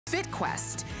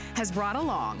FitQuest has brought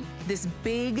along this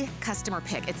big customer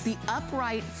pick. It's the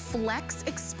upright Flex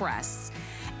Express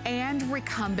and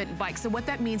recumbent bike. So what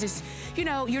that means is, you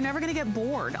know, you're never gonna get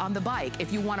bored on the bike.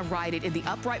 If you wanna ride it in the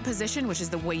upright position, which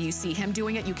is the way you see him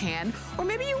doing it, you can. Or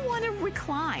maybe you wanna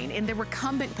recline in the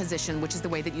recumbent position, which is the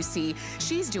way that you see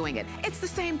she's doing it. It's the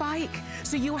same bike.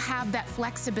 So you have that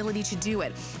flexibility to do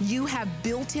it. You have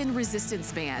built-in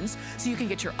resistance bands, so you can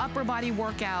get your upper body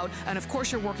workout, and of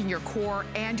course you're working your core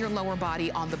and your lower body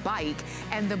on the bike.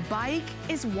 And the bike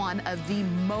is one of the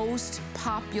most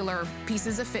popular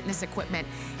pieces of fitness equipment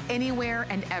anywhere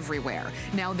and everywhere.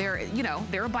 Now there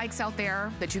are bikes out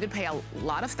there that you could pay a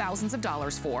lot of thousands of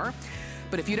dollars for.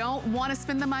 But if you don't want to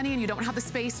spend the money and you don't have the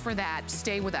space for that,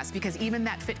 stay with us, because even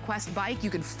that FitQuest bike, you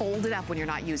can fold it up when you're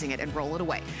not using it and roll it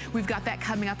away. We've got that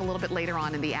coming up a little bit later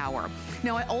on in the hour.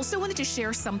 Now, I also wanted to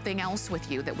share something else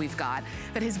with you that we've got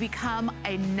that has become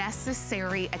a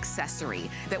necessary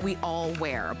accessory that we all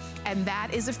wear, and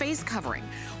that is a face covering.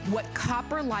 What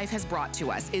Copper Life has brought to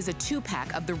us is a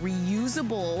 2-pack of the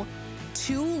reusable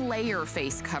 2-layer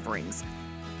face coverings.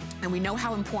 And we know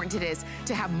how important it is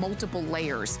to have multiple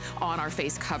layers on our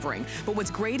face covering. But what's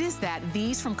great is that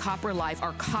these from Copper Life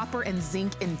are copper and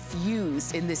zinc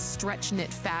infused in this stretch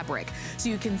knit fabric. So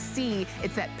you can see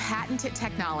it's that patented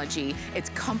technology.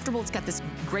 It's comfortable. It's got this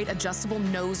great adjustable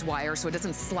nose wire so it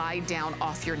doesn't slide down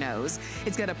off your nose.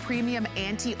 It's got a premium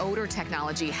anti-odor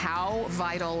technology. How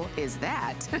vital is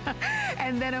that?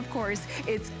 And then of course,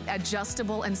 it's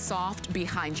adjustable and soft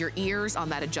behind your ears on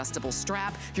that adjustable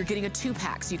strap. You're getting a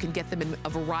 2-pack, so you can get them in a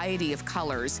variety of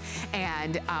colors.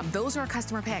 And those are a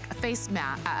customer pick, a face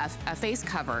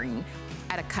covering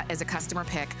as a customer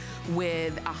pick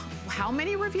with how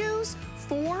many reviews?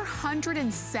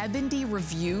 470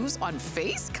 reviews on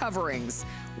face coverings.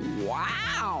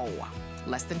 Wow.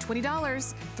 Less than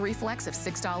 $20, 3 flex of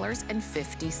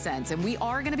 $6.50. And we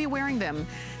are gonna be wearing them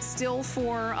still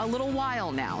for a little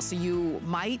while now, so you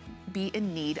might be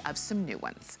in need of some new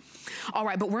ones. All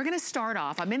right, but we're gonna start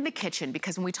off, I'm in the kitchen,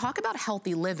 because when we talk about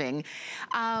healthy living,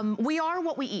 we are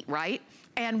what we eat, right?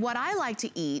 And what I like to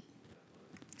eat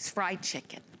is fried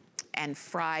chicken and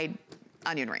fried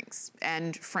onion rings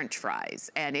and French fries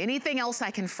and anything else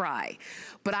I can fry.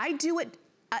 But I do it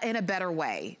in a better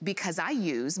way because I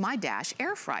use my Dash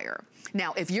air fryer.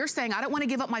 Now, if you're saying I don't want to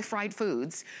give up my fried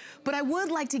foods, but I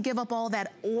would like to give up all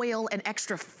that oil and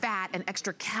extra fat and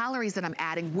extra calories that I'm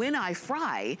adding when I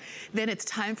fry, then it's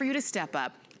time for you to step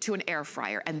up to an air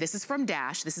fryer. And this is from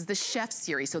Dash. This is the Chef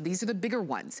series. So these are the bigger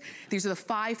ones. These are the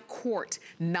 5-quart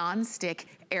non-stick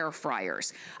air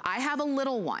fryers. I have a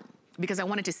little one because I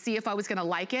wanted to see if I was gonna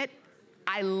like it.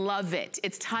 I love it.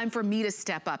 It's time for me to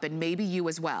step up, and maybe you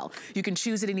as well. You can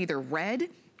choose it in either red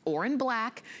or in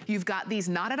black. You've got these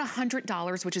not at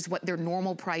 $100, which is what their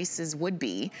normal prices would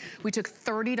be. We took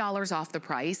 $30 off the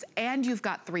price, and you've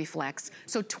got 3 flex,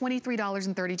 so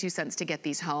 $23.32 to get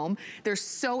these home. They're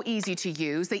so easy to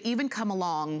use. They even come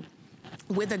along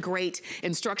with a great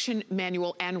instruction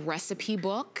manual and recipe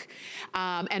book.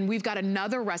 And we've got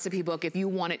another recipe book if you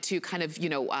wanted to kind of,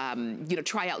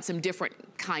 try out some different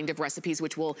kind of recipes,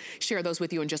 which we'll share those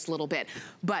with you in just a little bit.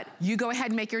 But you go ahead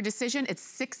and make your decision. It's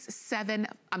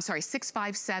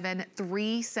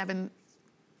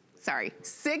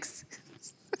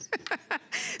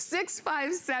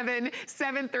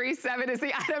 657-737 is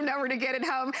the item number to get it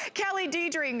home. Kelly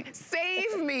Diedring,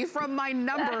 save me from my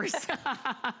numbers.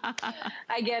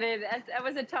 I get it. That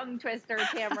was a tongue twister,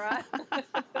 Tamara.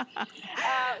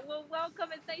 Well, welcome.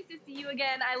 It's nice to see you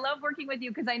again. I love working with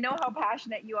you because I know how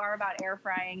passionate you are about air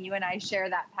frying. You and I share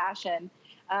that passion.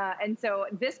 And so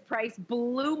this price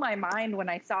blew my mind when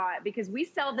I saw it, because we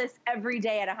sell this every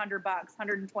day at $100,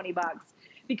 $120.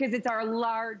 Because it's our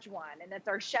large one, and it's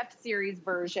our Chef Series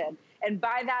version. And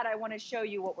by that, I want to show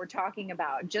you what we're talking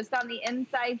about. Just on the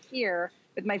inside here,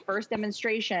 with my first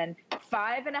demonstration,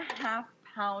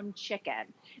 5.5-pound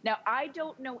chicken. Now, I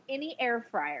don't know any air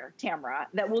fryer, Tamara,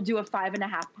 that will do a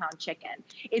 5.5-pound chicken.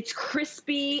 It's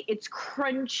crispy, it's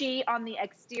crunchy on the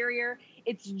exterior,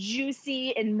 it's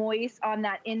juicy and moist on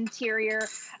that interior.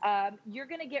 You're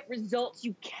gonna get results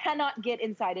you cannot get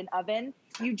inside an oven.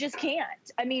 You just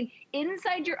can't. I mean,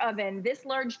 inside your oven, this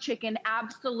large chicken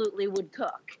absolutely would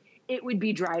cook. It would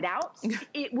be dried out.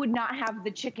 It would not have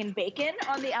the chicken bacon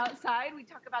on the outside. We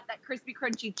talk about that crispy,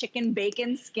 crunchy chicken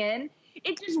bacon skin.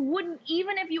 It just wouldn't,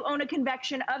 even if you own a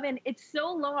convection oven, it's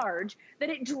so large that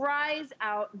it dries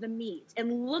out the meat.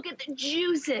 And look at the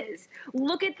juices.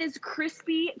 Look at this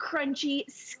crispy, crunchy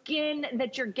skin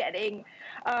that you're getting.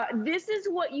 This is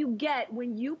what you get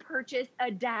when you purchase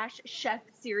a Dash Chef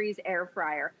Series air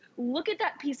fryer. Look at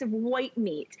that piece of white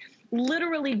meat.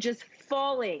 literally just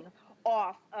falling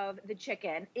off of the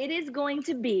chicken. It is going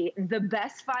to be the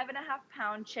best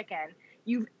 5.5-pound chicken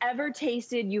you've ever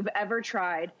tasted, you've ever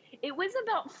tried. It was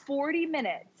about 40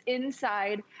 minutes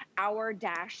inside our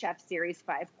Dash Chef Series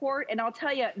 5 quart. And I'll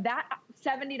tell you, that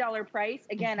 $70 price,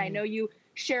 again, I know you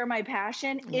share my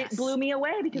passion. Yes. It blew me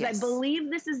away because Yes. I believe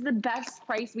this is the best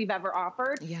price we've ever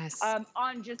offered. Yes.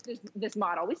 On just this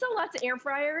model. We sell lots of air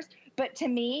fryers, but to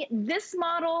me, this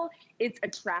model, it's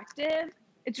attractive.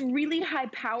 It's really high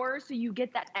power, so you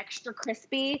get that extra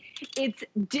crispy. It's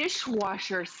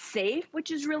dishwasher safe,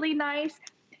 which is really nice.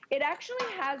 It actually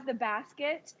has the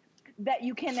basket that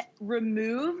you can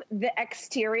remove the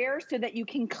exterior so that you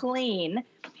can clean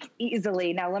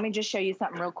easily. Now, let me just show you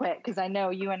something real quick, because I know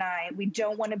you and we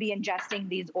don't want to be ingesting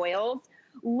these oils.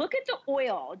 Look at the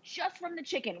oil just from the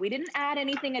chicken. We didn't add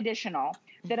anything additional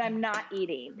that I'm not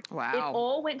eating. Wow. It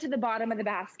all went to the bottom of the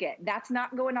basket. That's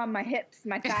not going on my hips,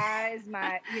 my thighs,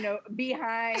 my,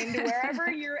 behind,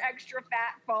 wherever your extra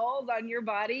fat falls on your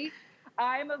body.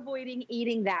 I'm avoiding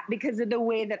eating that because of the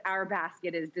way that our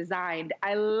basket is designed.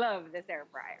 I love this air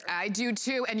fryer. I do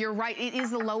too, and you're right. It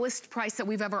is the lowest price that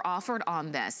we've ever offered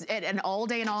on this. And all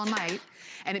day and all night,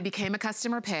 and it became a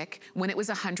customer pick when it was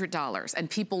 $100. And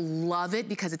people love it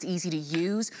because it's easy to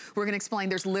use. We're gonna explain,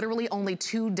 there's literally only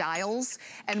 2 dials,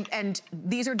 and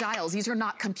these are dials. These are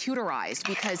not computerized,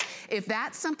 because if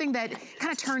that's something that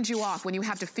kind of turns you off when you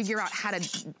have to figure out how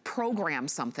to program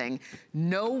something,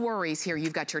 no worries here.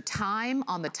 You've got your time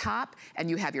on the top and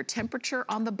you have your temperature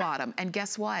on the bottom. And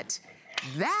guess what?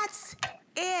 That's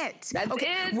it. That's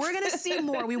okay, it. We're gonna see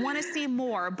more. We wanna see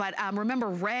more, but remember,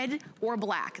 red or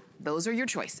black, those are your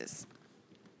choices.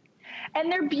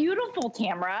 And they're beautiful,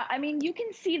 Tamara. I mean, you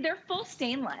can see they're full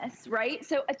stainless, right?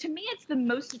 So to me, it's the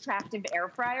most attractive air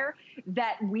fryer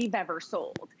that we've ever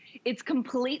sold. It's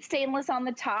complete stainless on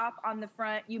the top, on the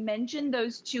front. You mentioned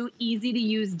those 2 easy to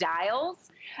use dials.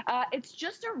 It's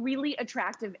just a really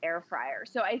attractive air fryer.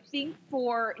 So I think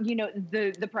for,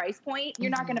 the price point,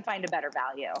 you're not gonna find a better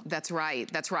value. That's right,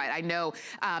 that's right. I know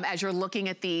as you're looking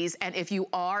at these, and if you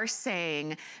are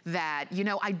saying that,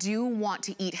 I do want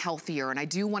to eat healthier and I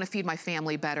do want to feed my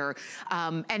family better.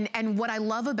 And what I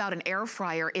love about an air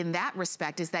fryer in that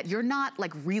respect is that you're not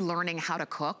like relearning how to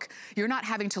cook. You're not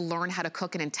having to learn how to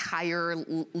cook an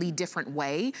entirely different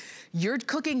way. You're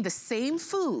cooking the same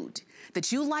food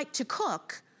that you like to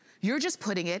cook. You're just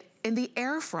putting it in the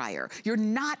air fryer. You're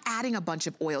not adding a bunch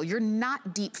of oil. You're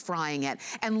not deep frying it.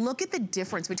 And look at the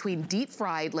difference between deep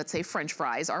fried, let's say French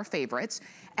fries, our favorites,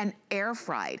 and air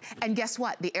fried. And guess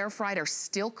what? The air fried are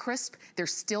still crisp. They're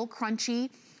still crunchy.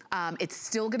 It's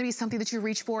still gonna be something that you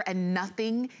reach for, and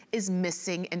nothing is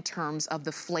missing in terms of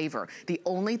the flavor. The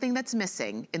only thing that's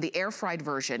missing in the air fried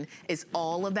version is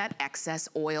all of that excess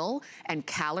oil and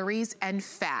calories and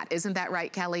fat. Isn't that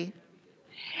right, Kelly?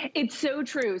 It's so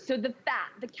true. So the fat,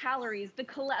 the calories, the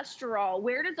cholesterol,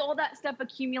 where does all that stuff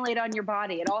accumulate on your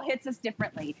body? It all hits us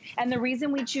differently. And the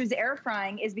reason we choose air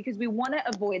frying is because we want to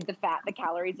avoid the fat, the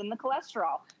calories, and the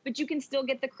cholesterol, but you can still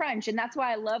get the crunch. And that's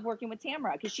why I love working with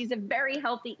Tamara, because she's a very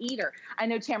healthy eater. I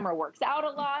know Tamara works out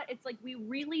a lot. It's like we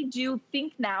really do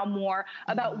think now more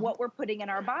about what we're putting in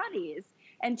our bodies.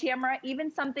 And Tamara,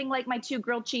 even something like my 2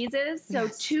 grilled cheeses, so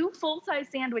yes. 2 full-size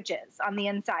sandwiches on the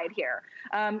inside here.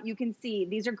 You can see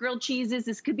these are grilled cheeses.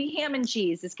 This could be ham and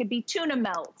cheese. This could be tuna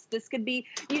melts. This could be,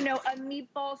 a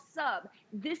meatball sub.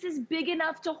 This is big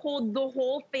enough to hold the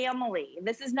whole family.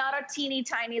 This is not a teeny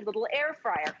tiny little air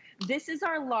fryer. This is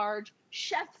our large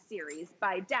Chef Series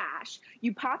by Dash.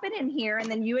 You pop it in here, and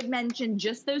then you had mentioned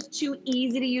just those 2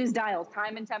 easy to use dials,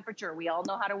 time and temperature. We all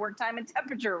know how to work time and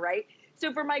temperature, right?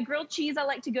 So for my grilled cheese, I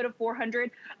like to go to 400.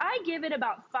 I give it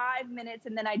about 5 minutes,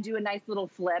 and then I do a nice little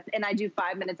flip, and I do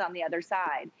 5 minutes on the other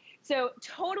side. So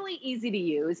totally easy to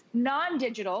use,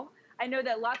 non-digital. I know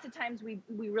that lots of times we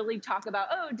really talk about,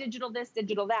 oh, digital this,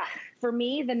 digital that. For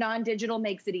me, the non-digital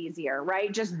makes it easier,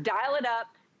 right? Just dial it up.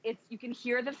 You can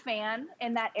hear the fan,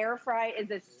 and that air fry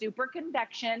is a super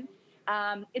convection.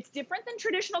 It's different than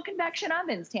traditional convection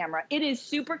ovens, Tamara. It is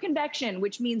super convection,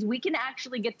 which means we can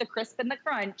actually get the crisp and the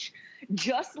crunch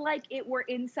just like it were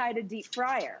inside a deep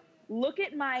fryer. Look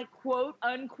at my quote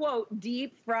unquote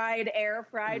deep fried, air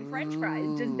fried French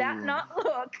fries. Does that not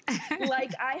look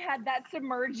like I had that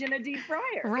submerged in a deep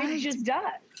fryer? Right. It just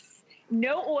does.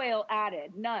 No oil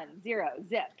added, none, 0,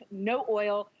 zip. No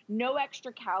oil, no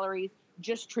extra calories.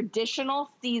 Just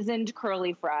traditional seasoned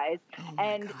curly fries.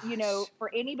 And,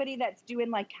 for anybody that's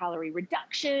doing like calorie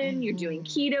reduction, you're doing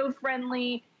keto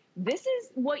friendly, this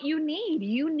is what you need.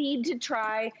 You need to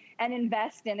try and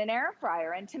invest in an air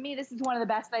fryer. And to me, this is one of the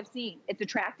best I've seen. It's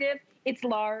attractive. It's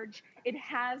large. It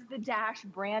has the Dash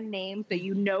brand name, so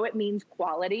you know it means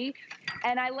quality.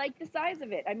 And I like the size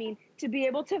of it. I mean, to be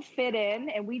able to fit in,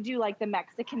 and we do like the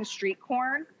Mexican street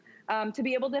corn, to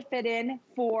be able to fit in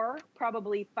 4,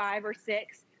 probably 5 or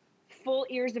 6 full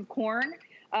ears of corn,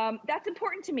 that's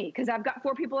important to me because I've got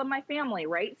 4 people in my family,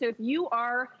 right? So if you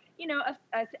are, you know,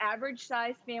 a average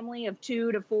size family of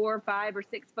 2 to 4, 5 or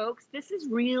 6 folks, this is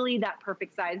really that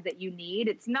perfect size that you need.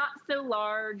 It's not so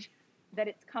large that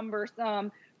it's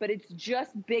cumbersome, but it's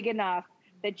just big enough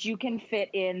that you can fit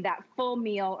in that full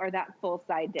meal or that full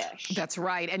side dish. That's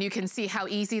right, and you can see how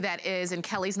easy that is, and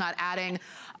Kelly's not adding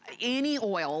any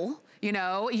oil. You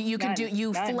know, you can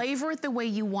flavor it the way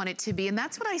you want it to be, and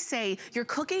that's what I say. You're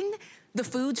cooking the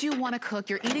foods you want to cook,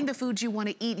 you're eating the foods you want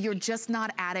to eat, you're just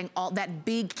not adding all that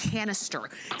big canister.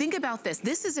 Think about this.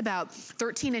 This is about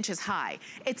 13 inches high.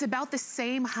 It's about the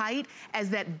same height as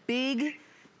that big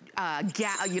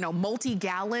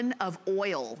multi-gallon of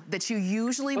oil that you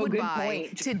usually would buy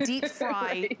to deep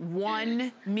fry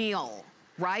one meal.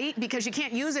 Right? Because you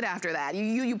can't use it after that.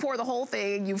 You pour the whole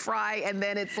thing, you fry, and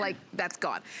then it's like, that's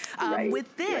gone.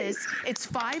 With this, it's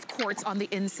 5 quarts on the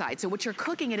inside. So what you're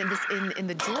cooking it in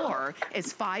the drawer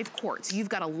is 5 quarts. You've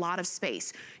got a lot of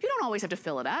space. You don't always have to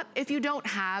fill it up. If you don't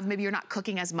have, maybe you're not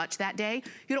cooking as much that day,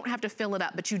 you don't have to fill it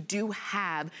up, but you do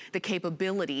have the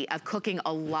capability of cooking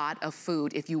a lot of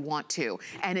food if you want to.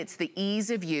 And it's the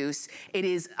ease of use. It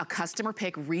is a customer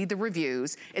pick, read the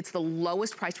reviews. It's the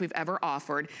lowest price we've ever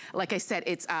offered. Like I said,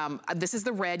 it's this is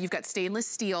the red. You've got stainless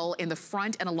steel in the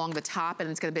front and along the top, and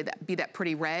it's gonna be that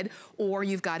pretty red, or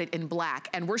you've got it in black.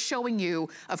 And we're showing you,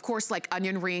 of course, like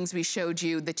onion rings, we showed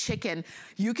you the chicken.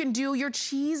 You can do your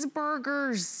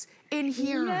cheeseburgers in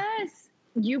here. Yes,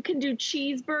 you can do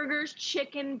cheeseburgers,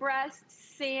 chicken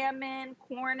breasts, salmon,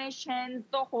 Cornish hens,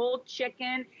 the whole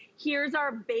chicken. Here's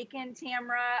our bacon,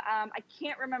 Tamra. I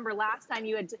can't remember last time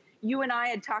you and I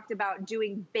had talked about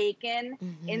doing bacon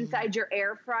inside your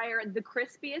air fryer. The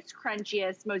crispiest,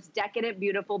 crunchiest, most decadent,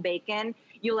 beautiful bacon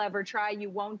you'll ever try. You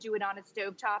won't do it on a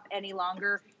stovetop any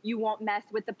longer. You won't mess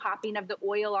with the popping of the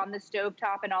oil on the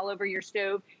stovetop and all over your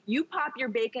stove. You pop your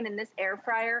bacon in this air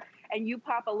fryer and you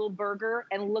pop a little burger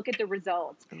and look at the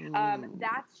results.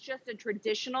 That's just a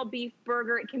traditional beef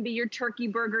burger. It can be your turkey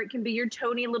burger. It can be your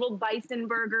Tony Little Bison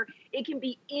burger. It can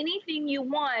be anything you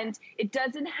want. It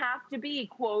doesn't have to be,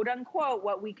 quote unquote,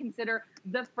 what we consider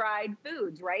the fried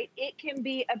foods, right? It can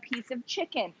be a piece of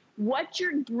chicken. What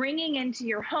you're bringing into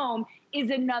your home is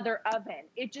another oven.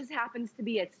 It just happens to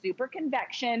be a super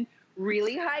convection,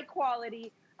 really high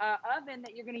quality oven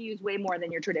that you're going to use way more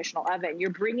than your traditional oven.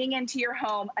 You're bringing into your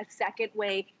home a second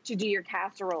way to do your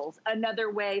casseroles,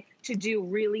 another way to do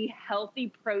really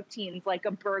healthy proteins like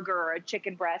a burger or a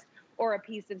chicken breast or a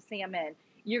piece of salmon.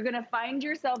 You're going to find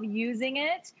yourself using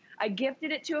it. I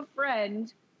gifted it to a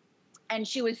friend, and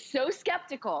she was so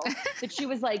skeptical that she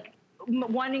was like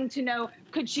wanting to know,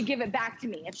 could she give it back to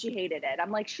me if she hated it? I'm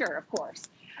like, sure, of course.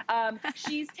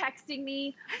 She's texting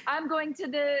me, I'm going to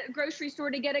the grocery store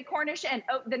to get a Cornish, and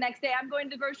the next day I'm going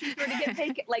to the grocery store to get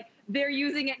bacon. Like, they're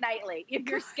using it nightly. If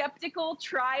you're skeptical,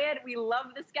 try it. We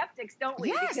love the skeptics, don't we?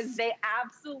 Yes. Because they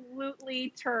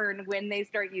absolutely turn when they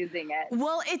start using it.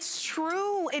 Well, it's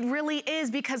true. It really is,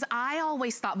 because I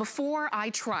always thought, before I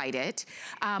tried it,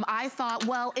 I thought,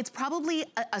 well, it's probably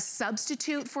a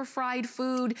substitute for fried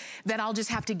food that I'll just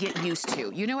have to get used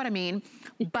to. You know what I mean?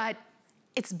 But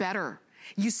it's better.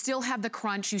 You still have the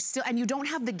crunch, and you don't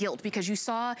have the guilt, because you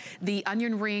saw the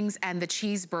onion rings and the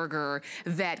cheeseburger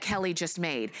that Kelly just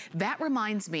made. That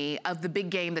reminds me of the big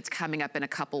game that's coming up in a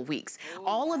couple weeks.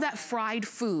 All of that fried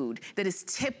food that is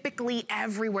typically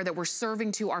everywhere that we're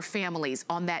serving to our families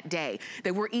on that day,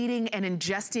 that we're eating and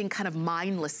ingesting kind of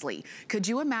mindlessly. Could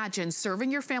you imagine serving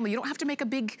your family? You don't have to make a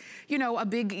big, a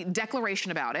big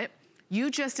declaration about it. You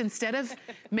just, instead of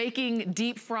making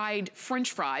deep fried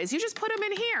French fries, you just put them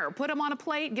in here, put them on a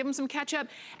plate, give them some ketchup,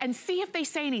 and see if they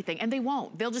say anything. And they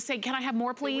won't. They'll just say, can I have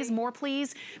more please, more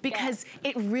please? Because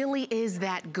it really is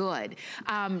that good.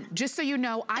 Just so you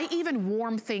know, I even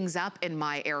warm things up in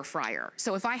my air fryer.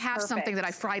 So if I have something that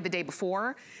I fried the day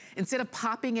before, instead of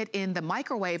popping it in the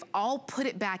microwave, I'll put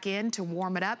it back in to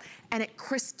warm it up, and it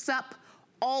crisps up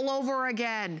all over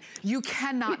again. You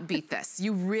cannot beat this.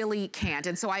 You really can't.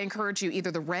 And so I encourage you, either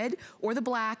the red or the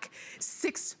black.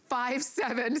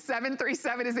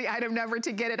 657-737 is the item number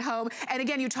to get it home. And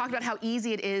again, you talked about how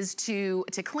easy it is to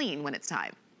clean when it's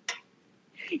time.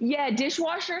 Yeah,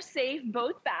 dishwasher safe,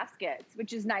 both baskets,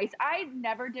 which is nice. I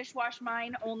never dishwash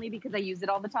mine, only because I use it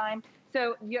all the time.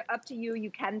 So up to you. You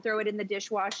can throw it in the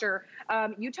dishwasher.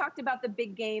 You talked about the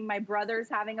big game. My brother's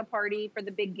having a party for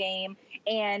the big game,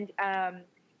 and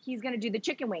he's going to do the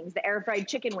chicken wings, the air fried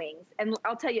chicken wings. And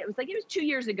I'll tell you, it was 2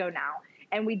 years ago now.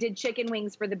 And we did chicken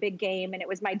wings for the big game, and it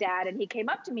was my dad, and he came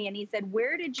up to me and he said,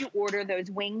 where did you order those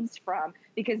wings from?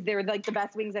 Because they're like the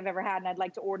best wings I've ever had, and I'd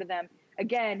like to order them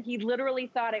again. He literally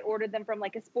thought I ordered them from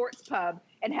like a sports pub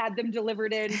and had them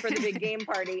delivered in for the big game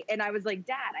party. And I was like,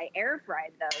 Dad, I air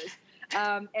fried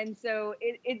those. And so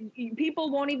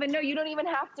people won't even know. You don't even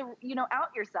have to,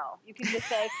 out yourself. You can just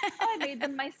say, oh, I made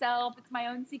them myself. It's my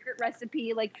own secret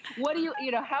recipe. Like, what do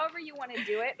however you want to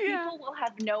do it, people will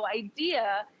have no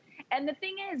idea. And the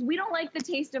thing is, we don't like the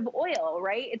taste of oil,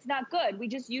 right? It's not good. We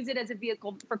just use it as a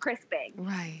vehicle for crisping.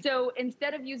 Right. So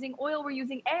instead of using oil, we're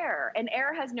using air. And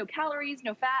air has no calories,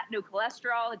 no fat, no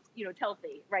cholesterol. It's,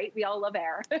 healthy, right? We all love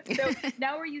air. So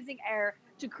now we're using air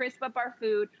to crisp up our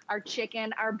food, our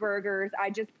chicken, our burgers. I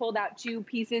just pulled out 2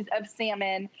 pieces of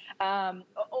salmon.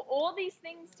 All these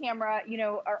things, Tamara,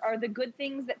 are the good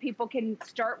things that people can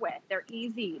start with. They're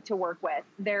easy to work with.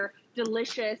 They're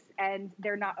delicious, and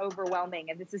they're not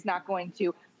overwhelming. And this is not going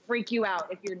to freak you out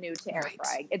if you're new to air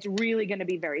frying. It's really going to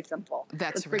be very simple.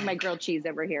 Let's bring my grilled cheese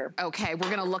over here. Okay, we're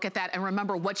going to look at that. And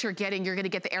remember what you're getting. You're going to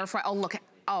get the air fry.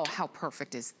 Oh, how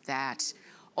perfect is that?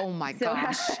 Oh my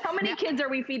gosh. How many kids are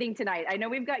we feeding tonight? I know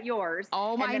we've got yours.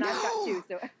 Oh my God. I've got 2,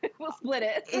 so we'll split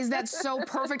it. Is that so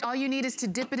perfect? All you need is to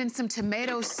dip it in some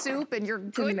tomato soup and you're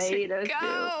good to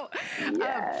go.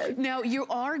 Yes. Now you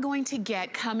are going to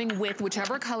get, coming with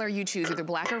whichever color you choose, either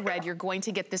black or red, you're going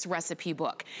to get this recipe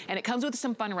book. And it comes with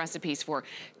some fun recipes for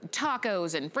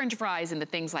tacos and French fries and the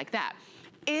things like that.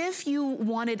 If you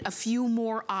wanted a few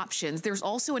more options, there's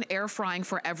also an air frying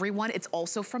for everyone. It's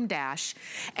also from Dash,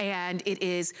 and it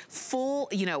is full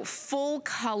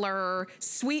color,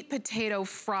 sweet potato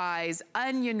fries,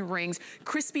 onion rings,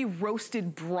 crispy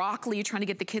roasted broccoli. You're trying to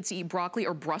get the kids to eat broccoli,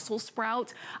 or Brussels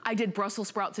sprouts. I did Brussels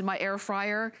sprouts in my air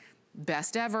fryer.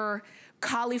 Best ever.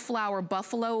 Cauliflower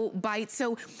buffalo bites.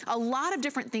 So a lot of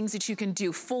different things that you can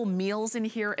do. Full meals in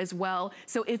here as well.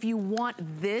 So if you want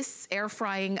this air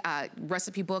frying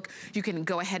recipe book, you can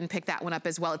go ahead and pick that one up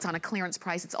as well. It's on a clearance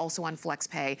price. It's also on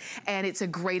FlexPay. And it's a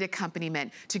great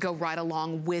accompaniment to go right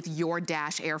along with your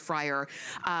Dash air fryer.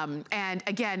 And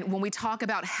again, when we talk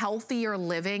about healthier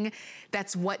living,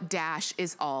 that's what Dash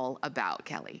is all about,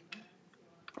 Kelly.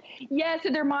 Yeah, so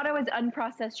their motto is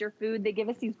unprocess your food. They give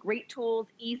us these great tools,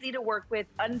 easy to work with,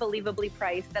 unbelievably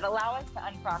priced, that allow us to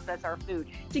unprocess our food,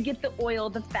 to get the oil,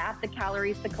 the fat, the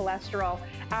calories, the cholesterol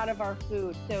out of our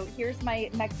food. So here's my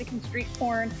Mexican street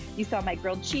corn. You saw my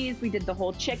grilled cheese. We did the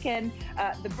whole chicken,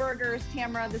 the burgers.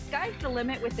 Tamara, the sky's the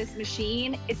limit with this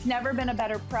machine. It's never been a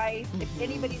better price. If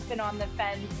anybody's been on the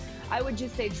fence, I would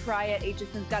just say try it.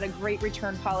 HSN's got a great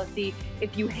return policy.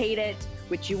 If you hate it,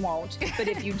 which you won't, but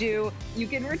if you do, you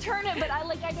can return it. But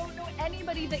I don't know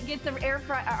anybody that gets an air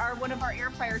fryer, one of our air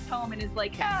fryers home and is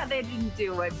like, they didn't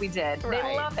do what we did. Right.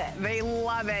 They love it. They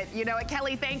love it. You know what,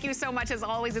 Kelly, thank you so much as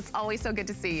always. It's always so good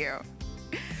to see you.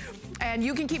 And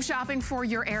you can keep shopping for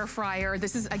your air fryer.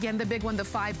 This is, again, the big one, the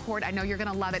 5-quart. I know you're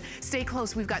gonna love it. Stay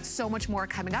close, we've got so much more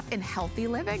coming up in healthy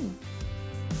living.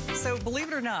 So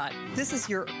believe it or not, this is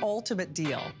your ultimate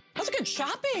deal. That's good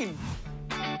shopping.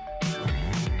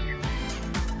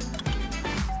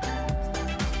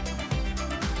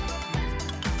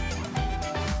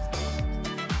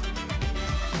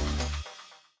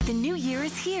 The new year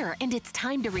is here, and it's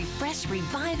time to refresh,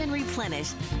 revive, and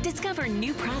replenish. Discover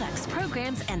new products,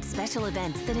 programs, and special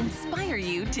events that inspire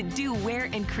you to do, wear,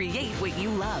 and create what you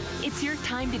love. It's your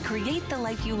time to create the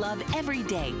life you love every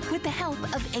day with the help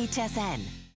of HSN.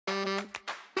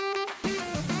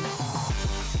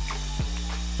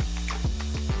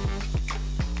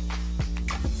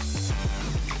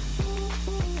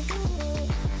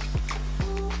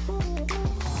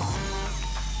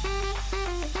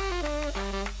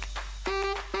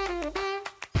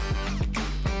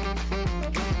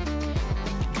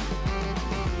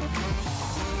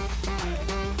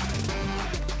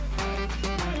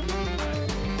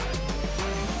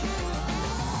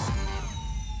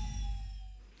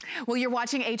 Well, you're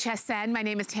watching HSN. My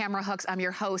name is Tamara Hooks. I'm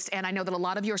your host, and I know that a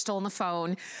lot of you are still on the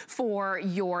phone for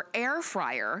your air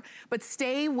fryer, but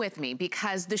stay with me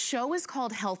because the show is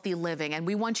called Healthy Living, and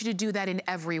we want you to do that in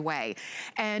every way.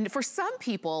 And for some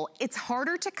people, it's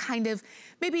harder to kind of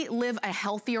maybe live a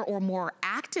healthier or more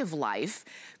active life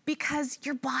because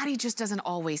your body just doesn't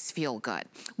always feel good.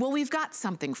 Well, we've got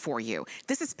something for you.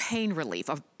 This is Pain Relief,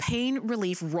 a Pain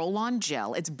Relief roll-on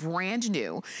gel. It's brand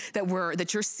new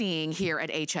that you're seeing here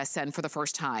at HSN for the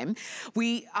first time.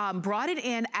 We brought it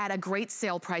in at a great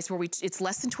sale price where it's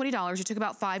less than $20. You took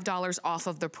about $5 off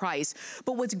of the price.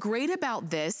 But what's great about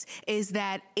this is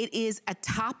that it is a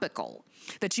topical.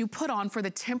 that you put on for the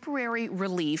temporary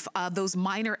relief of those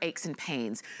minor aches and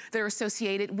pains that are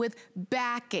associated with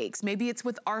back aches. Maybe it's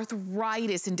with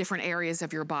arthritis in different areas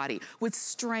of your body, with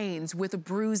strains, with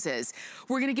bruises.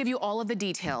 We're gonna give you all of the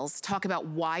details, talk about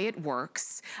why it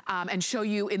works, and show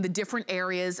you in the different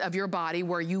areas of your body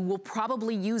where you will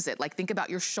probably use it. Like think about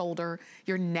your shoulder,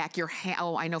 your neck, your hand.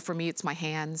 Oh, I know for me it's my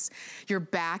hands, your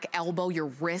back, elbow, your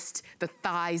wrist, the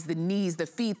thighs, the knees, the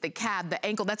feet, the calf, the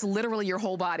ankle. That's literally your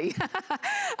whole body.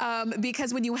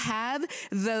 Because when you have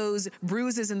those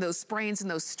bruises and those sprains and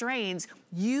those strains,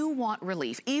 you want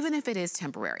relief, even if it is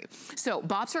temporary. So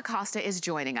Bob Circosta is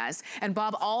joining us, and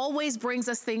Bob always brings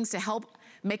us things to help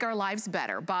make our lives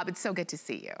better. Bob, it's so good to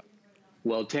see you.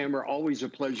 Well, Tamara, always a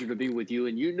pleasure to be with you,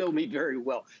 and you know me very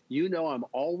well. You know I'm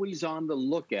always on the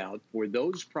lookout for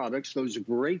those products, those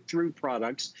breakthrough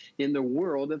products in the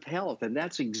world of health, and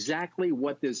that's exactly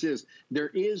what this is. There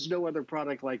is no other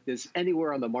product like this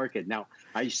anywhere on the market. Now,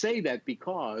 I say that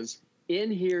because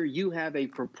in here you have a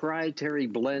proprietary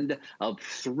blend of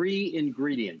 3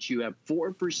 ingredients. You have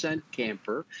 4%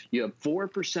 camphor, you have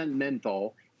 4%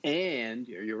 menthol, and,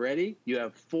 are you ready? You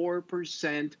have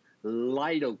 4%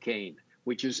 lidocaine,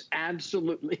 which is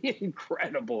absolutely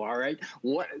incredible, all right?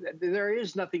 There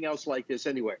is nothing else like this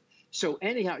anywhere. So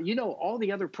anyhow, you know, all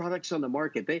the other products on the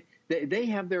market, they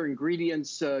have their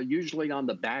ingredients usually on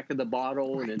the back of the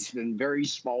bottle, right, and it's in very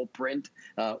small print.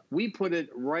 We put it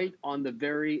right on the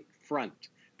very front,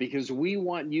 because we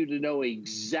want you to know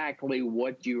exactly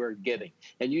what you are getting.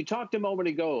 And you talked a moment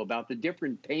ago about the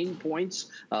different pain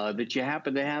points that you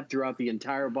happen to have throughout the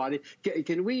entire body.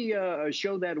 Can we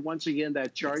show that once again,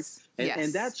 that chart? Yes.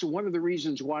 And that's one of the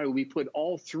reasons why we put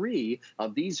all 3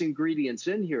 of these ingredients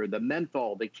in here, the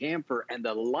menthol, the camphor, and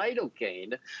the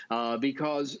lidocaine,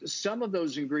 because some of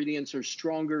those ingredients are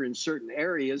stronger in certain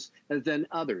areas than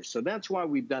others. So that's why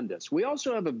we've done this. We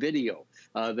also have a video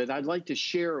that I'd like to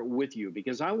share with you,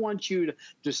 because I want you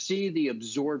to see the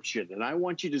absorption, and I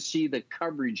want you to see the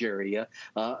coverage area.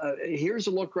 Here's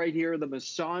a look right here, the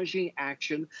massaging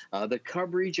action, the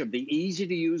coverage of the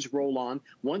easy-to-use roll-on.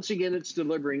 Once again, it's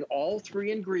delivering all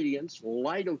 3 ingredients,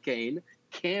 lidocaine,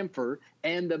 camphor,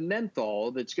 and the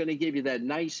menthol, that's going to give you that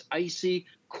nice icy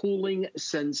cooling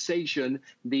sensation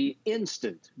the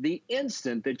instant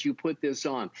that you put this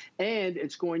on. And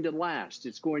it's going to last.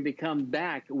 It's going to come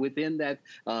back within that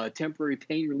temporary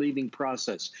pain relieving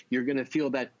process. You're going to feel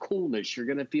that coolness. You're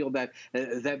going to feel that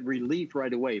relief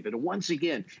right away. But once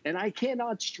again, and I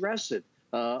cannot stress it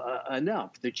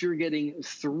enough, that you're getting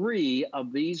 3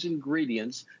 of these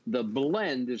ingredients. The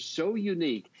blend is so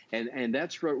unique, and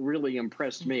that's what really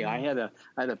impressed me. I had a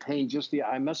pain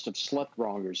I must have slept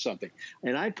wrong or something,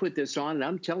 and I put this on, and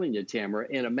I'm telling you, Tamara,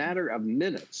 in a matter of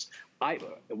minutes,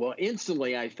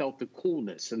 instantly I felt the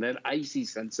coolness and that icy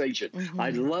sensation. I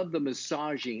love the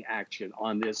massaging action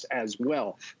on this as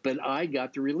well, but I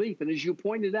got the relief. And as you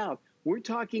pointed out, we're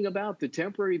talking about the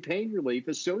temporary pain relief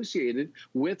associated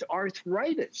with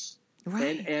arthritis.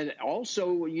 Right. And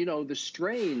also, you know, the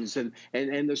strains and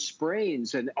the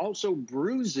sprains, and also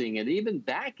bruising and even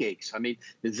backaches. I mean,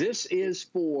 this is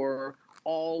for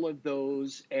all of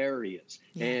those areas.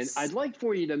 Yes. And I'd like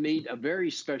for you to meet a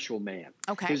very special man.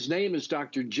 Okay. His name is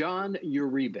Dr. John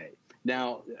Uribe.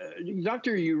 Now,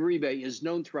 Dr. Uribe is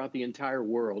known throughout the entire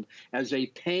world as a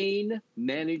pain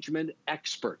management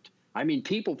expert. I mean,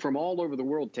 people from all over the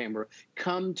world, Tamara,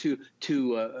 come to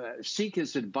seek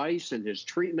his advice and his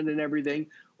treatment and everything.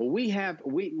 Well, we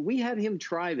had him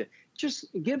try that. Just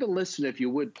give a listen, if you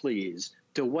would, please,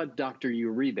 to what Dr.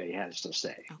 Uribe has to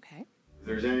say. Okay. If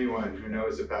there's anyone who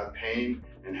knows about pain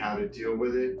and how to deal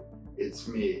with it, it's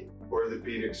me,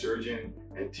 orthopedic surgeon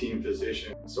and team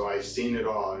physician. So I've seen it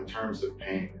all in terms of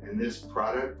pain. And this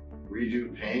product,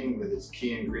 Redo Pain, with its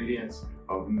key ingredients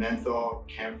of menthol,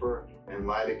 camphor, and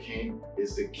lidocaine,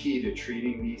 is the key to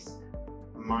treating these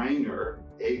minor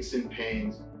aches and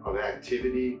pains of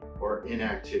activity or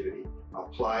inactivity.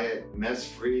 Apply it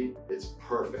mess-free, it's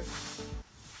perfect.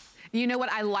 You know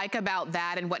what I like about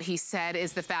that and what he said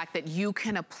is the fact that you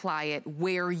can apply it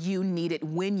where you need it,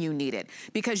 when you need it.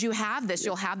 Because you have this,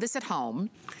 you'll have this at home.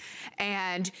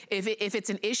 And if it's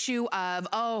an issue of,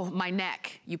 oh, my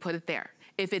neck, you put it there.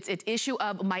 If it's an issue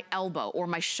of my elbow or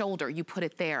my shoulder, you put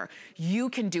it there. You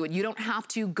can do it. You don't have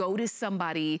to go to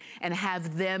somebody and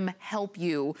have them help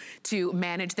you to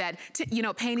manage that,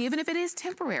 pain, even if it is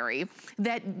temporary,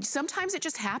 that sometimes it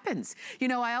just happens. You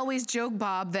know, I always joke,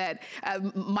 Bob, that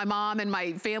my mom and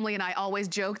my family and I always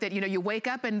joke that, you wake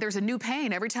up and there's a new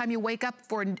pain. Every time you wake up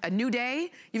for a new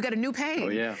day, you've got a new pain. Oh,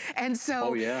 yeah. And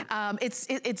so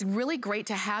it's really great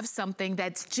to have something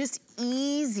that's just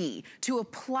easy to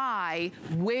apply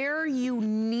where you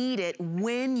need it,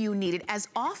 when you need it, as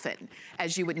often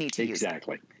as you would need to use it.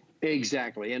 Exactly.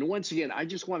 Exactly. And once again, I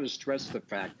just want to stress the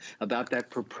fact about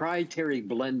that proprietary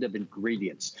blend of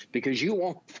ingredients, because you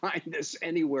won't find this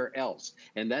anywhere else.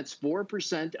 And that's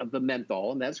 4% of the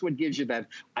menthol, and that's what gives you that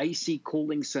icy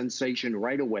cooling sensation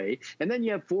right away. And then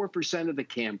you have 4% of the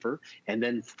camphor, and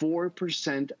then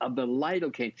 4% of the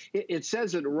lidocaine. It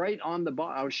says it right on the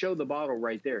bottle. I'll show the bottle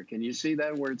right there. Can you see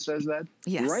that where it says that?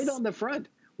 Yes. Right on the front.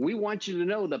 We want you to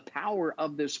know the power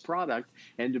of this product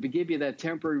and to give you that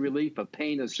temporary relief of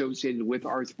pain associated with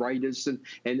arthritis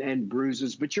and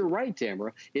bruises. But you're right,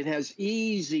 Tamara. It has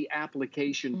easy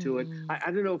application to it. I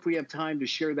don't know if we have time to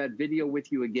share that video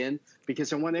with you again,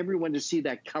 because I want everyone to see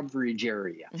that coverage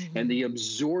area and the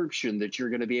absorption that you're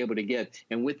going to be able to get.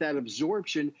 And with that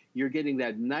absorption, you're getting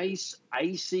that nice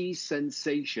icy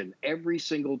sensation every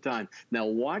single time. Now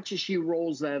watch as she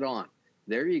rolls that on.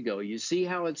 There you go. You see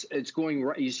how it's going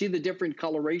right. You see the different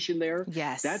coloration there?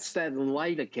 Yes. That's that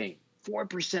lidocaine.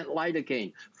 4%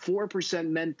 lidocaine, 4%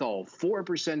 menthol,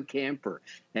 4% camphor,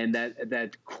 and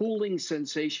that cooling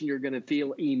sensation you're going to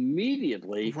feel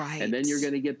immediately, right. And then you're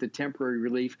going to get the temporary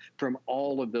relief from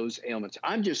all of those ailments.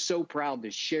 I'm just so proud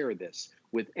to share this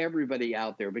with everybody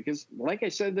out there, because like I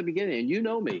said at the beginning, and you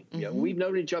know me, you know, we've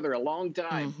known each other a long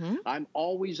time. I'm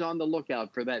always on the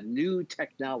lookout for that new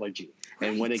technology. Right.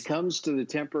 And when it comes to the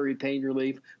temporary pain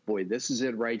relief, boy, this is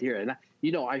it right here. And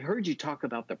you know, I heard you talk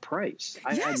about the price.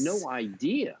 I had no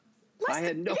idea. I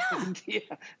had no idea.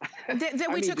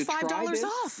 That we took $5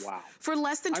 off for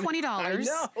less than $20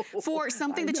 for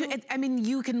something that you, I mean,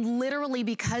 you can literally,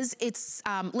 because it's,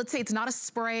 let's say it's not a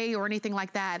spray or anything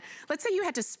like that. Let's say you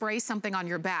had to spray something on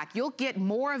your back. You'll get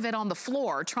more of it on the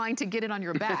floor trying to get it on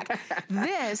your back.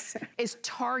 This is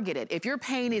targeted. If your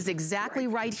pain is exactly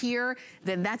right here,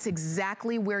 then that's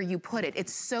exactly where you put it.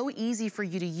 It's so easy for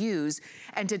you to use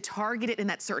and to target it in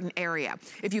that certain area.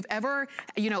 If you've ever,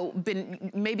 you know, been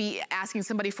maybe asking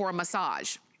somebody for a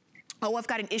massage. Oh, I've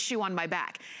got an issue on my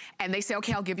back. And they say,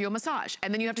 okay, I'll give you a massage.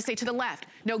 And then you have to say to the left,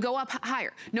 no, go up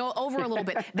higher. No, over a little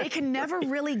bit. They can never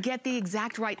really get the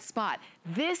exact right spot.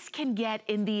 This can get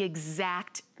in the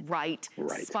exact right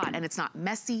spot. And it's not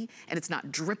messy, and it's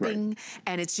not dripping,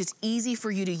 and it's just easy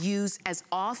for you to use as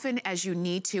often as you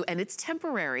need to. And it's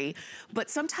temporary,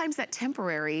 but sometimes that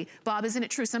temporary, Bob, isn't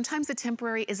it true? Sometimes the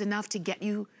temporary is enough to get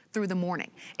you through the morning.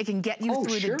 It can get you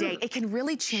through the day. It can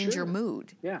really change your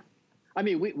mood. Yeah. I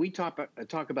mean, we talk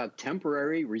about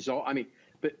temporary result. I mean,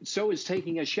 but so is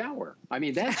taking a shower. I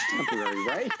mean, that's temporary,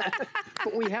 right?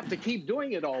 But we have to keep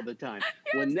doing it all the time.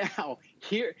 Well, now,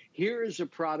 here is a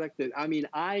product that, I mean,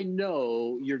 I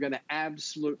know you're going to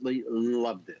absolutely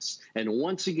love this. And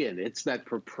once again, it's that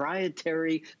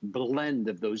proprietary blend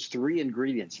of those 3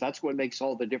 ingredients. That's what makes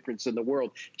all the difference in the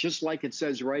world, just like it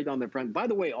says right on the front. By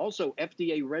the way, also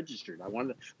FDA registered. I want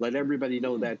to let everybody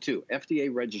know that too.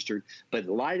 FDA registered. But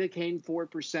lidocaine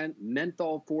 4%,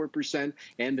 menthol 4%,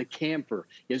 and the camphor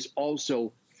is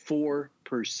also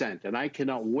 4%. And I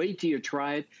cannot wait till you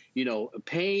try it. You know,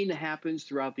 pain happens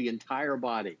throughout the entire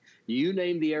body. You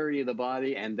name the area of the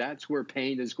body, and that's where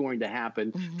pain is going to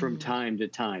happen from time to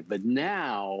time. But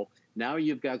now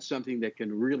you've got something that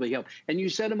can really help. And you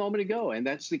said a moment ago, and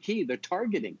that's the key, the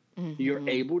targeting. You're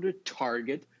able to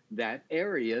target that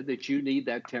area that you need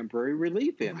that temporary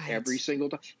relief in every single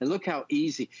time. And look how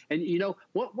easy. And you know,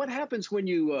 what happens when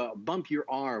you bump your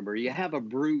arm or you have a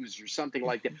bruise or something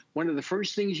like that? One of the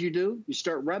first things you do, you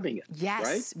start rubbing it.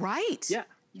 Yes, right. Yeah.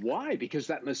 Why? Because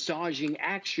that massaging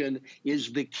action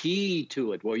is the key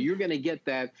to it. Well, you're going to get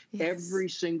that every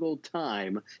single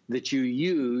time that you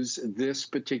use this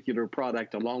particular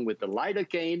product, along with the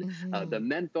lidocaine, the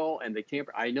menthol, and the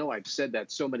camphor. I know I've said that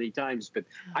so many times, but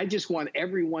I just want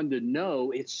everyone to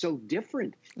know it's so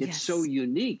different. It's so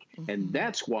unique. And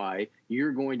that's why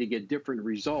you're going to get different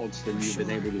results than you've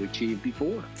been able to achieve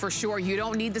before. For sure. You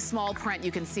don't need the small print.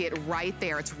 You can see it right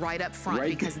there. It's right up front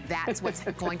because that's what's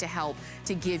going to help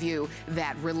to give you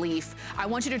that relief. I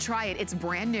want you to try it. It's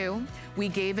brand new. We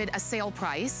gave it a sale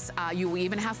price. You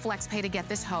even have FlexPay to get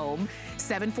this home.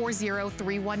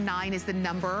 740-319 is the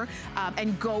number.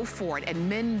 And go for it. And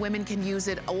men, women can use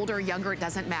it. Older, younger, it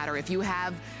doesn't matter. If you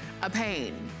have a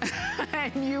pain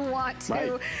and you want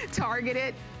to target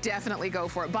it, definitely go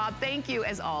for it. Bob, thank you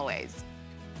as always.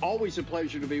 Always a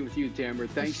pleasure to be with you, Tamara.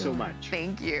 Thanks so much.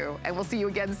 Thank you. And we'll see you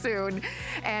again soon.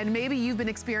 And maybe you've been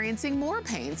experiencing more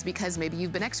pains because maybe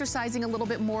you've been exercising a little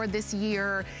bit more this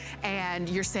year and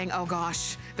you're saying, oh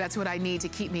gosh, that's what I need to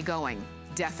keep me going.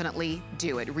 Definitely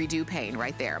do it. Redo pain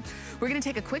right there. We're going to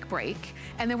take a quick break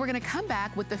and then we're going to come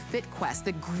back with the FitQuest,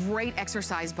 the great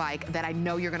exercise bike that I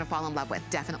know you're going to fall in love with.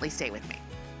 Definitely stay with me.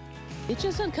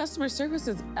 HSN customer service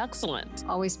is excellent.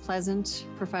 Always pleasant,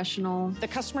 professional. The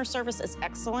customer service is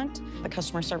excellent. The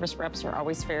customer service reps are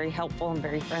always very helpful and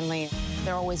very friendly.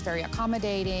 They're always very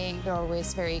accommodating. They're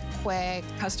always very quick.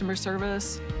 Customer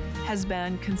service has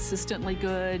been consistently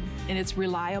good and it's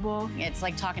reliable. It's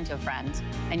like talking to a friend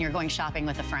and you're going shopping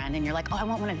with a friend and you're like, oh, I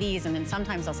want one of these. And then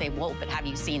sometimes they'll say, whoa, but have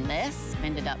you seen this? I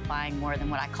ended up buying more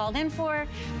than what I called in for,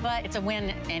 but it's a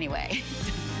win anyway.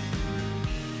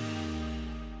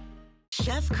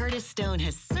 Chef Curtis Stone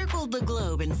has circled the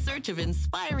globe in search of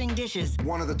inspiring dishes.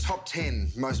 One of the top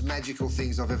 10 most magical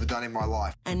things I've ever done in my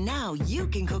life. And now you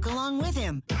can cook along with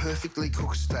him. Perfectly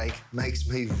cooked steak makes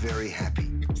me very happy.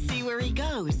 See where he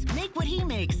goes, make what he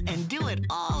makes, and do it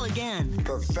all again.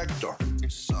 Perfecto.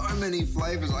 So many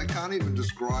flavors, I can't even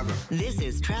describe it. This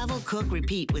is Travel, Cook,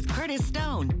 Repeat with Curtis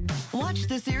Stone. Watch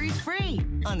the series free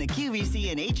on the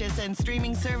QVC and HSN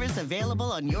streaming service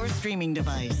available on your streaming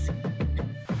device.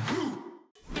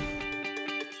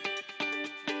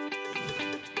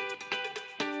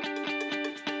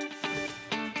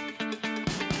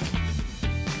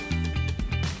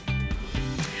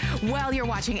 Well, you're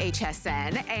watching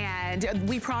HSN, and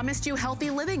we promised you healthy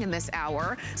living in this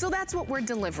hour, so that's what we're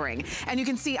delivering. And you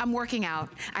can see I'm working out.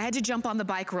 I had to jump on the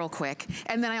bike real quick,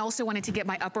 and then I also wanted to get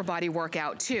my upper body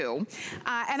workout too.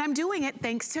 And I'm doing it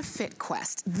thanks to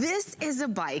FitQuest. This is a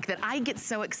bike that I get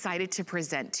so excited to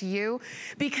present to you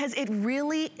because it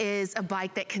really is a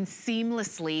bike that can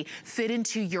seamlessly fit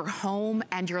into your home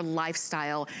and your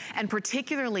lifestyle, and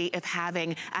particularly if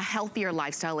having a healthier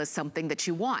lifestyle is something that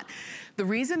you want. The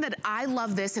reason that I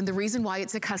love this and the reason why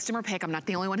it's a customer pick, I'm not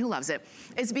the only one who loves it,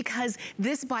 is because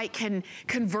this bike can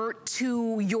convert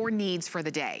to your needs for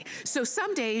the day. So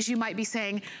some days you might be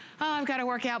saying, oh, I've got to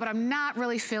work out, but I'm not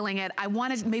really feeling it. I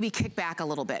want to maybe kick back a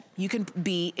little bit. You can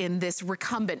be in this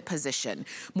recumbent position,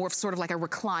 more sort of like a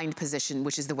reclined position,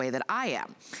 which is the way that I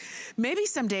am. Maybe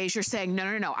some days you're saying, no,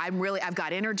 no, no, I've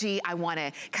got energy. I want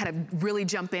to kind of really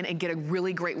jump in and get a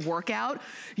really great workout.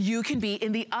 You can be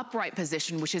in the upright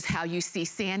position, which is how you see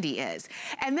Sandy is.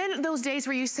 And then those days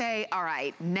where you say, all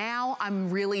right, now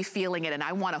I'm really feeling it and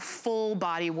I want a full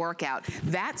body workout.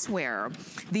 That's where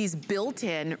these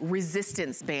built-in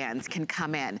resistance bands can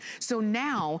come in. So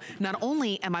now, not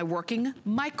only am I working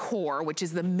my core, which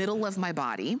is the middle of my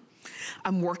body,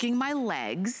 I'm working my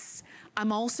legs,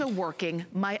 I'm also working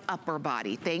my upper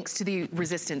body, thanks to the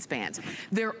resistance bands.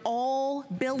 They're all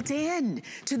built in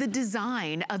to the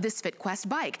design of this FitQuest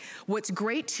bike. What's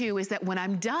great too is that when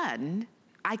I'm done,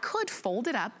 I could fold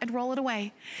it up and roll it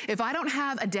away. If I don't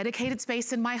have a dedicated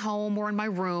space in my home or in my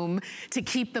room to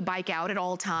keep the bike out at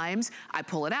all times, I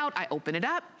pull it out, I open it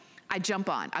up, I jump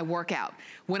on, I work out.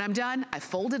 When I'm done, I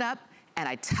fold it up and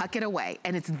I tuck it away.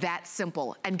 And it's that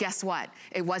simple. And guess what?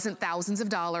 It wasn't thousands of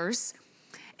dollars.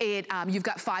 You've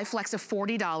got 5 flex of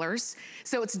 $40.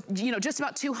 So it's, just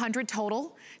about $200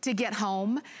 total to get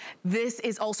home. This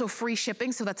is also free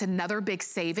shipping, so that's another big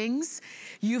savings.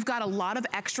 You've got a lot of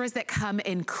extras that come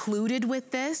included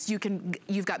with this.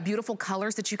 You've got beautiful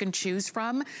colors that you can choose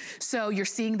from. So you're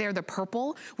seeing there the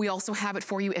purple. We also have it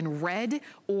for you in red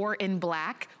or in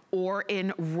black, or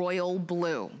in royal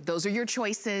blue. Those are your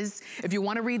choices. If you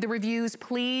wanna read the reviews,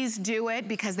 please do it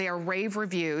because they are rave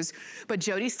reviews. But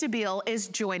Jody Stabile is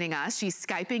joining us. She's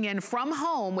Skyping in from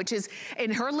home, which is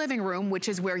in her living room, which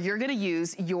is where you're gonna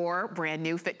use your brand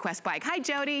new FitQuest bike. Hi,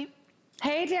 Jody.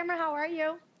 Hey, Tamara, how are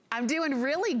you? I'm doing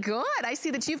really good. I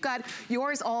see that you've got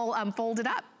yours all folded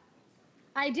up.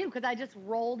 I do, because I just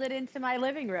rolled it into my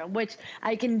living room, which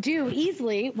I can do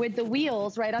easily with the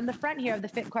wheels right on the front here of the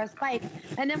FitQuest bike.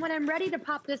 And then when I'm ready to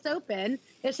pop this open,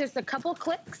 it's just a couple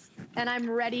clicks and I'm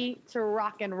ready to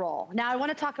rock and roll. Now I want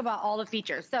to talk about all the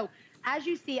features. So as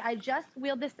you see, I just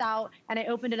wheeled this out and I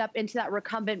opened it up into that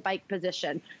recumbent bike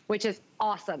position, which is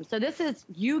awesome. So this is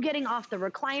you getting off the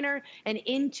recliner and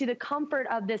into the comfort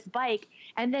of this bike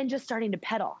and then just starting to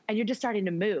pedal and you're just starting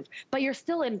to move, but you're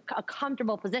still in a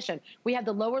comfortable position. We have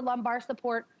the lower lumbar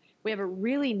support. We have a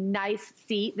really nice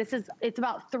seat. It's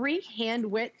about 3 hand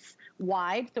widths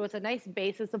wide. So it's a nice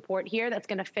base of support here that's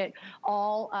gonna fit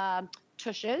all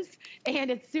tushes,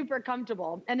 and it's super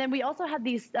comfortable. And then we also have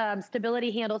these stability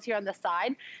handles here on the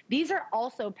side. These are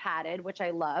also padded, which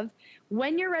I love.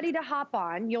 When you're ready to hop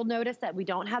on, you'll notice that we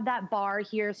don't have that bar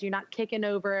here, so you're not kicking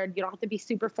over. You don't have to be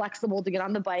super flexible to get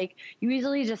on the bike. You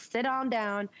easily just sit on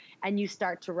down and you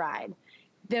start to ride.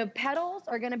 The pedals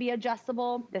are gonna be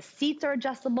adjustable. The seats are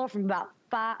adjustable from about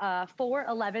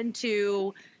 4'11"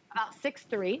 to about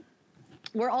 6'3".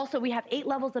 We have 8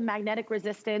 levels of magnetic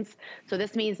resistance. So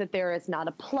this means that there is not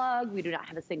a plug. We do not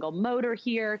have a single motor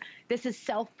here. This is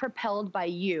self-propelled by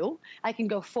you. I can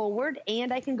go forward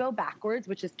and I can go backwards,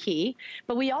 which is key.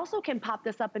 But we also can pop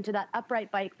this up into that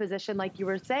upright bike position like you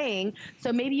were saying.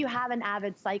 So maybe you have an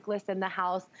avid cyclist in the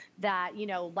house that, you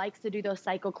know, likes to do those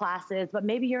cycle classes, but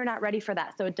maybe you're not ready for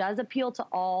that. So it does appeal to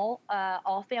all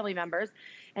family members.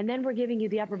 And then we're giving you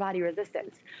the upper body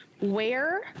resistance.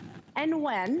 Where and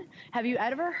when have you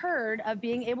ever heard of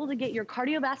being able to get your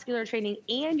cardiovascular training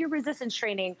and your resistance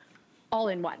training all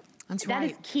in one? That's right.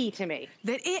 That is key to me.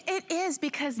 It is,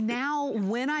 because now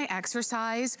when I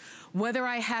exercise, whether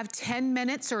I have 10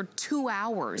 minutes or 2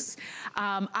 hours,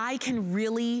 I can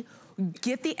really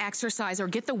get the exercise or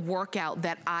get the workout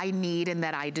that I need and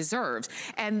that I deserve.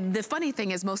 And the funny thing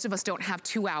is, most of us don't have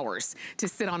 2 hours to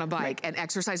sit on a bike and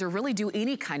exercise or really do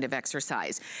any kind of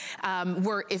exercise.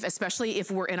 Especially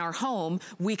if we're in our home,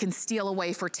 we can steal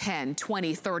away for 10,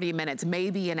 20, 30 minutes,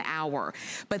 maybe an hour.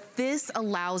 But this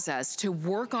allows us to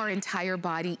work our entire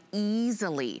body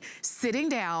easily, sitting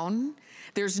down.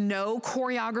 There's no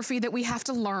choreography that we have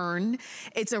to learn.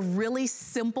 It's a really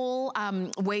simple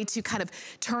way to kind of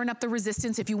turn up the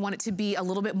resistance if you want it to be a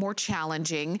little bit more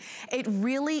challenging. It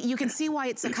really, you can see why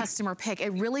it's a customer pick.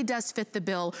 It really does fit the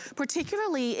bill,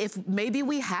 particularly if maybe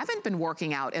we haven't been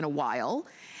working out in a while.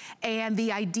 And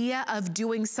the idea of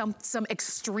doing some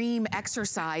extreme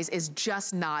exercise is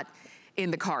just not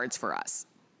in the cards for us.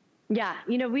 Yeah,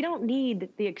 you know, we don't need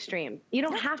the extreme. You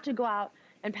don't have to go out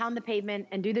and pound the pavement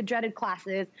and do the dreaded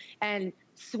classes and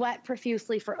sweat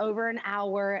profusely for over an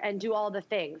hour and do all the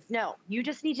things. No, you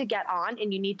just need to get on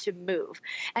and you need to move.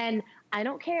 And I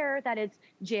don't care that it's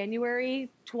January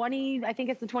 20, I think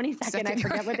it's the 22nd, I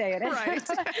forget what day it is. Right.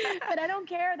 But I don't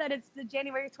care that it's the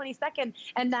January 22nd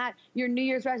and that your New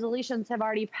Year's resolutions have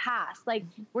already passed. Like,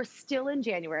 we're still in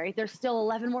January. There's still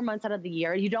 11 more months out of the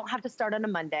year. You don't have to start on a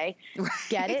Monday. Right.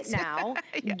 Get it now.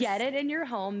 Yes. Get it in your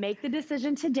home. Make the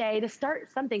decision today to start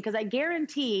something, because I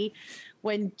guarantee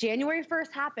when January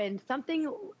 1st happened,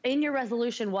 something in your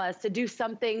resolution was to do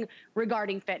something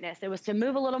regarding fitness. It was to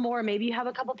move a little more. Maybe you have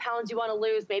a couple pounds you want to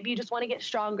lose. Maybe you just want to get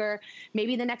stronger.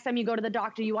 Maybe the next time you go to the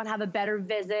doctor, you want to have a better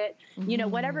visit. You know,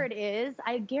 whatever it is,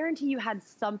 I guarantee you had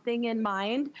something in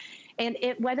mind. And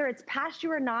whether it's past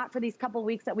you or not, for these couple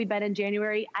weeks that we've been in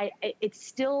January, it's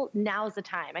still, now's the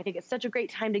time. I think it's such a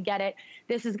great time to get it.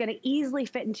 This is going to easily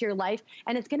fit into your life,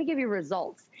 and it's going to give you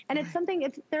results. And it's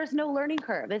something, there's no learning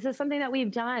curve. This is something that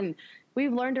we've done.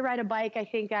 We've learned to ride a bike, I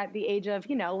think, at the age of,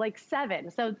 like 7.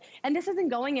 So, and this isn't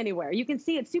going anywhere. You can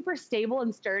see it's super stable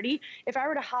and sturdy. If I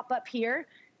were to hop up here,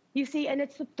 you see, and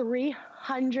it's a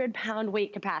 300-pound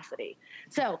weight capacity.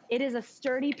 So it is a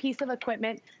sturdy piece of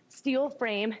equipment, steel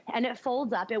frame, and it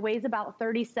folds up. It weighs about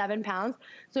 37 pounds.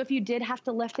 So if you did have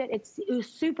to lift it, it was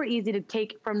super easy to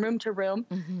take from room to room,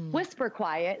 whisper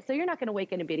quiet. So you're not going to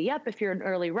wake anybody up if you're an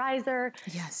early riser.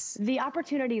 Yes. The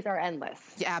opportunities are endless.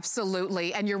 Yeah,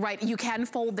 absolutely. And you're right. You can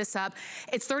fold this up.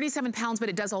 It's 37 pounds, but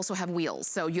it does also have wheels.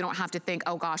 So you don't have to think,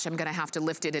 oh gosh, I'm going to have to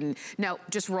lift it. And no,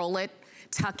 just roll it,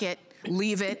 tuck it,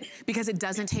 leave it, because it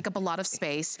doesn't take up a lot of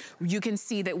space. You can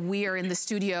see that we are in the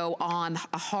studio on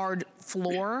a hard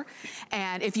floor,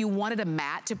 and if you wanted a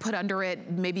mat to put under it,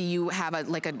 maybe you have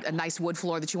a nice wood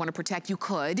floor that you want to protect, you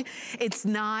could. It's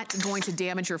not going to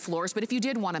damage your floors, but if you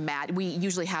did want a mat, we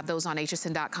usually have those on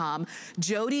hsn.com.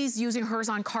 Jody's using hers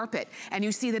on carpet, and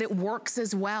you see that it works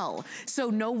as well.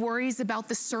 So no worries about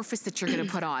the surface that you're going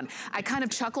to put on. I kind of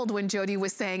chuckled when Jody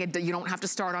was saying it, you don't have to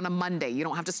start on a Monday. You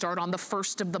don't have to start on the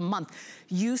 1st of the month.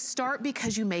 You start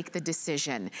because you make the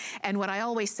decision. And what I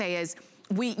always say is,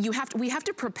 we have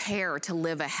to prepare to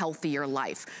live a healthier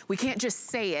life. We can't just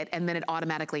say it and then it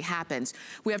automatically happens.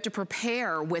 We have to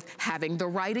prepare with having the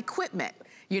right equipment,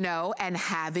 and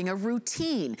having a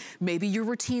routine. Maybe your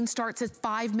routine starts at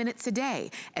 5 minutes a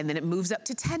day, and then it moves up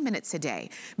to 10 minutes a day.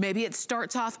 Maybe it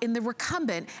starts off in the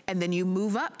recumbent, and then you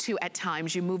move up to, at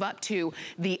times, you move up to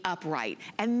the upright,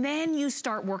 and then you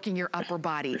start working your upper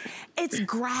body. It's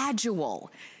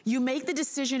gradual. You make the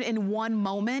decision in one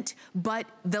moment, but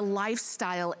the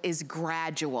lifestyle is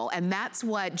gradual. And that's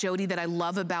what, Jody, that I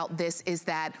love about this, is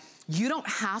that you don't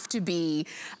have to be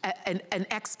an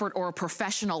expert or a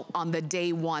professional on the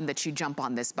day one that you jump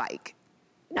on this bike.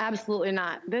 Absolutely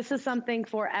not. This is something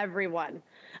for everyone.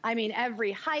 I mean,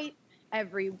 every height,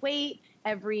 every weight,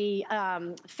 every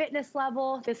fitness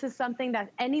level. This is something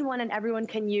that anyone and everyone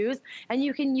can use, and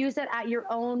you can use it at your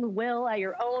own will, at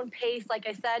your own pace, like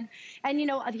I said. And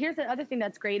here's the other thing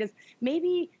that's great is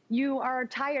maybe you are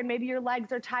tired, maybe your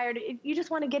legs are tired. You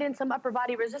just want to get in some upper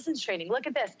body resistance training. Look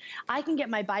at this. I can get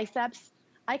my biceps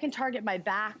I can target my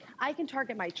back, I can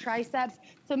target my triceps.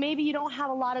 So maybe you don't have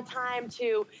a lot of time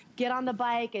to get on the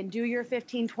bike and do your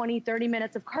 15, 20, 30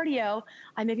 minutes of cardio.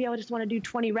 Maybe I would just want to do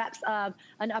 20 reps of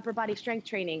an upper body strength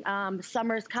training.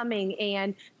 Summer's coming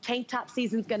and tank top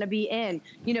season's going to be in.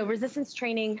 You know, resistance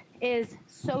training is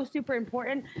so super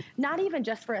important, not even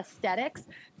just for aesthetics,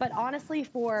 but honestly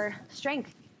for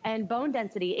strength and bone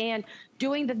density and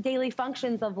doing the daily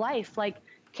functions of life, like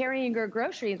carrying your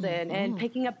groceries in and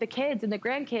picking up the kids and the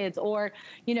grandkids, or,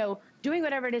 you know, doing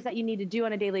whatever it is that you need to do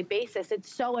on a daily basis.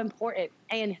 It's so important.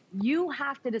 And you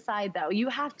have to decide, though, you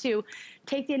have to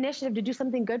take the initiative to do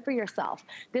something good for yourself.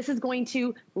 This is going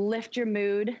to lift your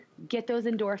mood, get those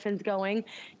endorphins going,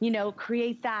 you know,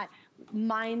 create that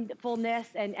mindfulness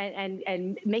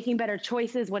and making better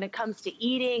choices when it comes to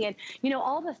eating and, you know,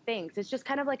 all the things. It's just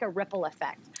kind of like a ripple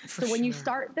effect. So when you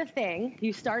start the thing,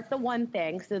 you start the one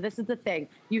thing. So this is the thing.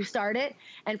 You start it,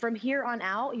 and from here on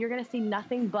out, you're going to see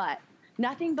nothing but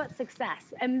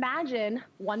success. Imagine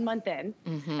 1 month in,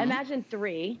 imagine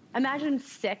 3, imagine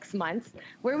 6 months.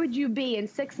 Where would you be in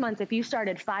 6 months if you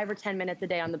started 5 or 10 minutes a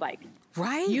day on the bike?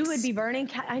 Right. You would be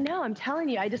burning. I know, I'm telling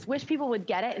you, I just wish people would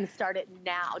get it and start it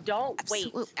now. Don't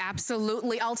wait.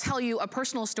 Absolutely. I'll tell you a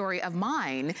personal story of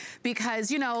mine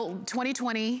because, you know,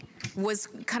 2020 was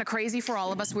kind of crazy for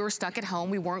all of us. We were stuck at home.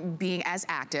 We weren't being as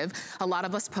active. A lot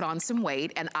of us put on some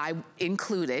weight, and I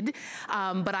included.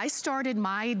 But I started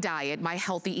my diet, my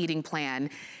healthy eating plan,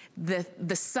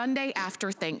 the Sunday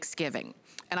after Thanksgiving.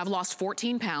 And I've lost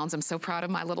 14 pounds. I'm so proud of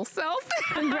my little self.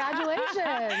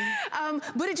 Congratulations.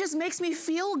 But it just makes me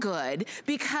feel good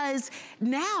because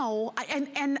now,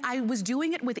 and I was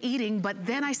doing it with eating, but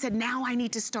then I said, now I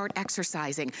need to start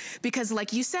exercising. Because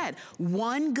like you said,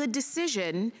 one good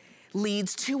decision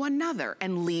leads to another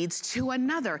and leads to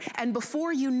another. And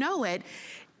before you know it,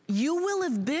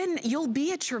 you'll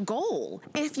be at your goal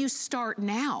if you start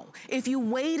now. If you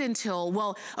wait until,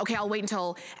 well, okay, I'll wait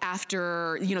until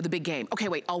after, you know, the big game. Okay,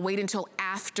 wait, I'll wait until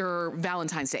after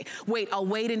Valentine's Day. Wait, I'll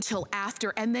wait until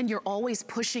after, and then you're always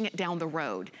pushing it down the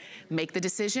road. Make the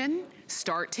decision,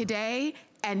 start today,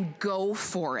 and go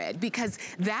for it, because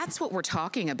that's what we're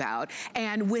talking about.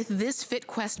 And with this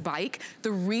FitQuest bike,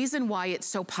 the reason why it's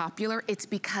so popular, it's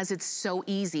because it's so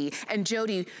easy. And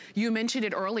Jody, you mentioned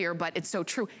it earlier, but it's so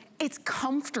true. It's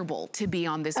comfortable to be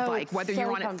on this bike, whether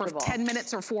you're on it for 10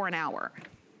 minutes or for an hour.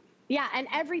 Yeah, and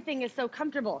everything is so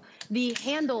comfortable. The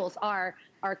handles are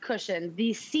cushioned.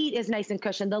 The seat is nice and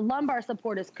cushioned. The lumbar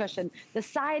support is cushioned. The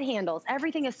side handles,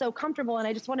 everything is so comfortable. And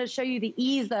I just wanted to show you the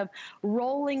ease of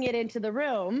rolling it into the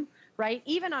room, right?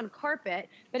 Even on carpet.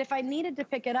 But if I needed to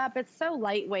pick it up, it's so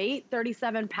lightweight,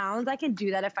 37 pounds. I can do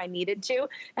that if I needed to.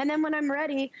 And then when I'm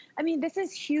ready, I mean, this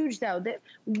is huge though.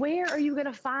 Where are you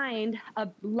gonna find a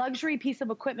luxury piece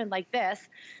of equipment like this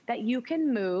that you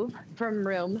can move from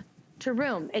room to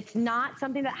room? It's not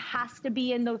something that has to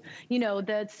be in the, you know,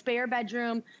 the spare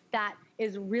bedroom that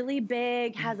is really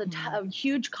big, has a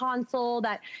huge console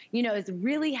that, you know, is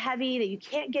really heavy that you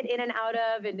can't get in and out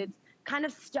of, and it's kind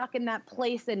of stuck in that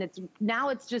place, and now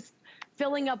it's just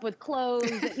filling up with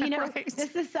clothes. You know,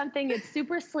 This is something, it's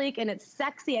super sleek and it's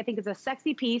sexy. I think it's a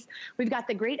sexy piece. We've got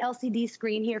the great LCD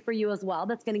screen here for you as well.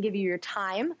 That's going to give you your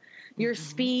time, your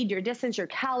speed, your distance, your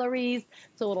calories.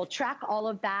 So it'll track all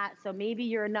of that. So maybe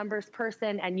you're a numbers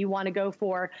person and you want to go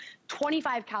for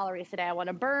 25 calories today. I want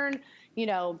to burn, you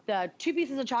know, the 2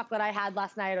 pieces of chocolate I had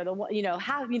last night, or the, you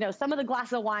know, some of the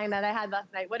glass of wine that I had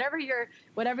last night, whatever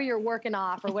you're working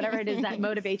off, or whatever it is that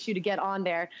motivates you to get on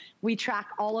there. We track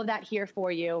all of that here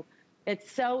for you.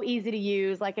 It's so easy to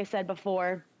use, like I said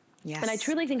before. Yes. And I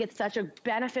truly think it's such a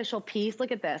beneficial piece.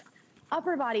 Look at this.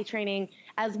 Upper body training,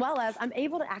 as well as I'm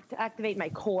able to activate my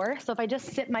core. So if I just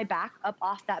sit my back up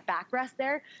off that backrest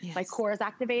there, my core is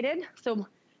activated. So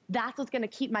that's what's going to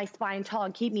keep my spine tall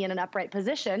and keep me in an upright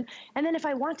position. And then if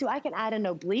I want to, I can add in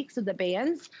obliques with the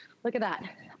bands. Look at that.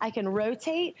 I can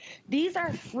rotate. These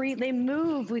are free. They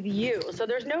move with you. So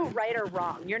there's no right or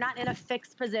wrong. You're not in a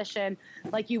fixed position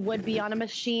like you would be on a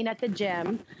machine at the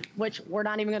gym, which we're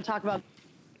not even going to talk about.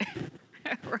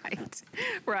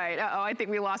 Right. Uh-oh, I think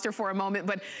we lost her for a moment,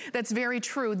 but that's very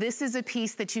true. This is a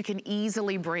piece that you can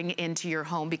easily bring into your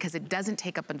home because it doesn't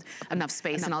take up enough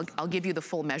space, and I'll give you the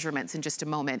full measurements in just a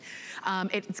moment.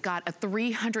 It's got a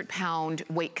 300-pound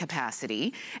weight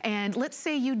capacity, and let's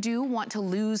say you do want to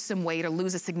lose some weight or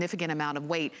lose a significant amount of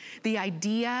weight. The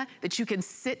idea that you can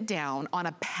sit down on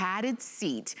a padded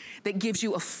seat that gives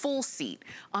you a full seat,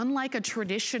 unlike a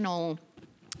traditional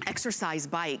exercise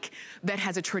bike that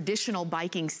has a traditional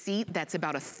biking seat that's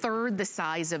about 1/3 the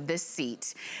size of this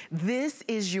seat. This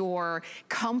is your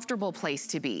comfortable place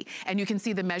to be. And you can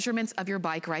see the measurements of your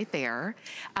bike right there.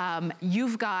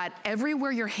 You've got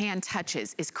everywhere your hand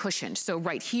touches is cushioned. So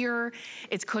right here,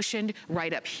 it's cushioned.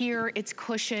 Right up here, it's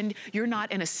cushioned. You're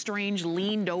not in a strange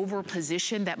leaned over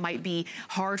position that might be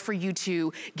hard for you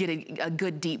to get a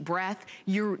good deep breath.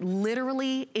 You're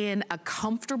literally in a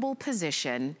comfortable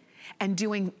position and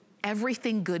doing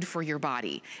everything good for your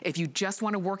body. If you just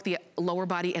want to work the lower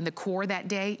body and the core that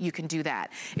day, you can do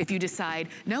that. If you decide,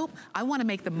 nope, I want to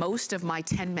make the most of my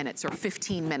 10 minutes or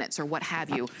 15 minutes or what have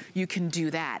you, you can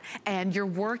do that. And you're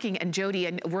working, and Jody,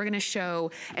 and we're going to show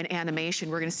an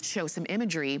animation, we're going to show some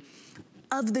imagery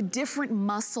of the different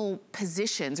muscle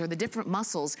positions or the different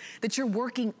muscles that you're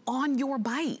working on your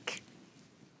bike.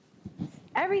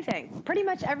 Everything, pretty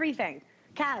much everything.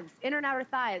 Calves, inner and outer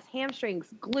thighs, hamstrings,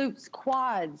 glutes,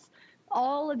 quads,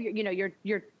 all of your, you know,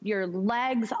 your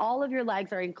legs, all of your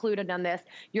legs are included on this.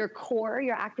 Your core,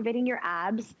 you're activating your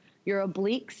abs, your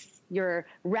obliques, your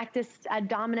rectus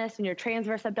abdominis and your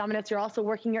transverse abdominis. You're also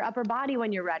working your upper body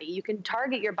when you're ready. You can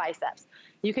target your biceps.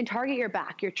 You can target your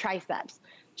back, your triceps,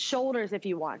 shoulders if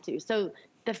you want to. So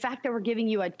the fact that we're giving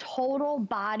you a total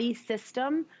body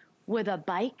system with a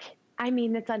bike, I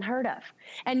mean, it's unheard of.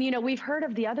 And, you know, we've heard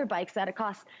of the other bikes that it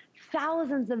costs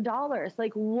thousands of dollars.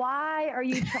 Like, why are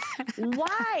you,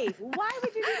 why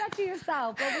would you do that to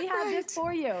yourself? Well, we have this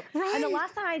for you. Right. And the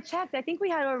last time I checked, I think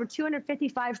we had over 250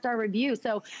 5-star reviews.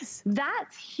 So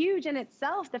that's huge in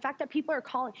itself. The fact that people are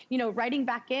calling, you know, writing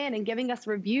back in and giving us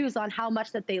reviews on how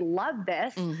much that they love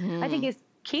this, I think is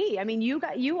key. I mean,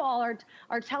 you all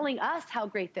are telling us how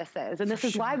great this is, and this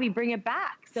is why we bring it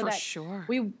back, so that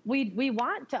we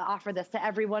want to offer this to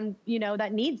everyone, you know,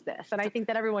 that needs this. And I think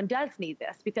that everyone does need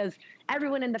this because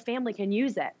everyone in the family can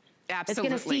use it.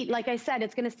 Absolutely. It's going to seat, like I said,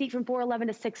 it's going to seat from 4'11"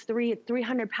 to 6'3",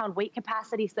 300-pound weight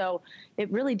capacity. So it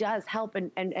really does help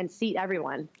and seat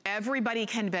everyone. Everybody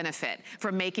can benefit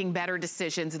from making better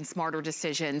decisions and smarter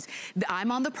decisions.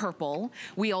 I'm on the purple.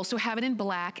 We also have it in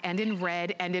black and in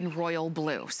red and in royal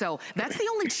blue. So that's the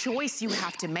only choice you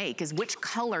have to make, is which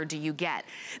color do you get.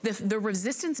 The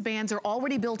resistance bands are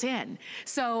already built in.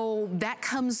 So that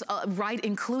comes right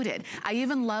included. I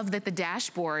even love that the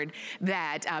dashboard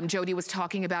that Jody was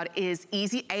talking about is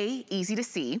easy to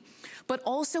see, but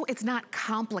also it's not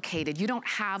complicated. You don't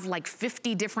have like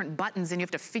 50 different buttons and you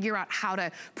have to figure out how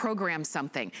to program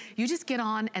something. You just get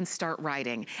on and start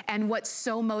riding. And what's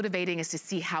so motivating is to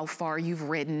see how far you've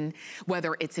ridden,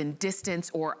 whether it's in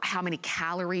distance or how many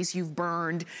calories you've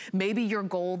burned. Maybe your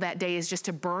goal that day is just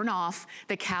to burn off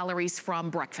the calories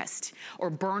from breakfast, or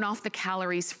burn off the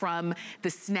calories from the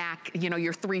snack, you know,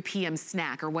 your 3 p.m.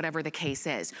 snack, or whatever the case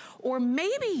is. Or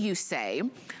maybe you say,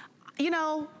 you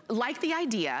know, like the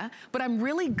idea, but I'm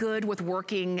really good with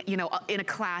working, you know, in a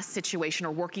class situation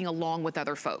or working along with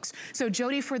other folks. So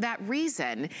Jody, for that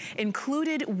reason,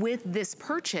 included with this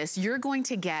purchase, you're going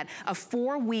to get a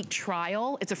 4-week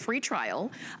trial. It's a free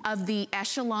trial of the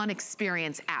Echelon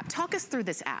Experience app. Talk us through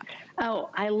this app. Oh,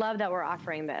 I love that we're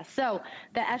offering this. So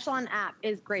the Echelon app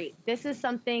is great. This is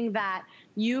something that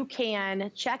you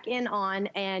can check in on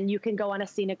and you can go on a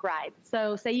scenic ride.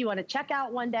 So say you want to check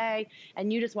out one day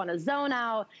and you just want to zone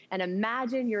out and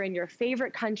imagine you're in your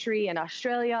favorite country in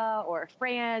Australia or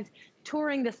France,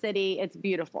 touring the city. It's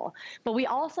beautiful. But we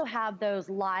also have those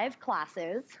live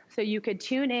classes. So you could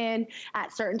tune in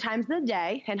at certain times of the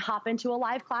day and hop into a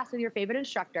live class with your favorite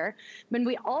instructor. But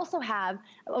we also have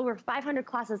over 500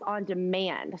 classes on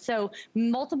demand. So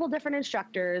multiple different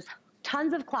instructors,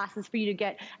 tons of classes for you to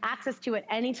get access to at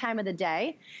any time of the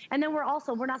day. And then we're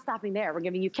not stopping there. We're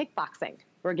giving you kickboxing.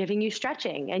 We're giving you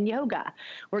stretching and yoga.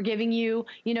 We're giving you,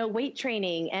 you know, weight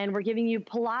training, and we're giving you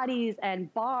Pilates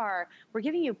and bar. We're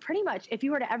giving you pretty much, if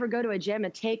you were to ever go to a gym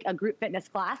and take a group fitness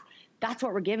class, that's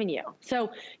what we're giving you.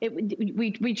 So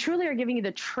we truly are giving you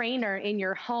the trainer in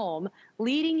your home,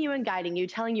 leading you and guiding you,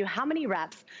 telling you how many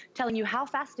reps, telling you how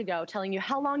fast to go, telling you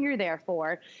how long you're there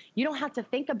for. You don't have to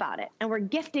think about it. And we're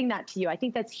gifting that to you. I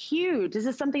think that's huge. This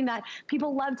is something that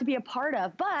people love to be a part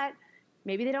of, but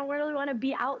maybe they don't really want to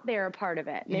be out there a part of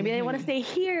it. Maybe they want to stay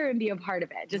here and be a part of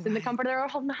it, just in the comfort of their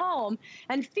own home,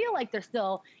 and feel like they're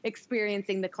still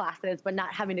experiencing the classes, but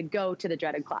not having to go to the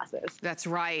dreaded classes. That's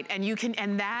right. And you can,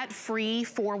 and that free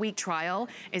 4-week trial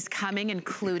is coming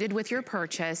included with your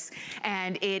purchase.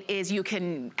 And it is, you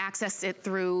can access it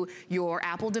through your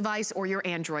Apple device or your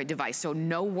Android device. So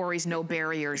no worries, no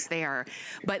barriers there.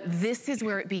 But this is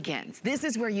where it begins. This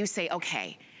is where you say,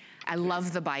 okay, I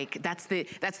love the bike. That's the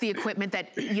equipment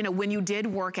that, you know, when you did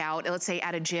work out, let's say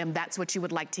at a gym, that's what you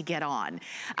would like to get on.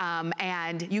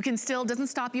 And you can still, doesn't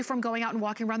stop you from going out and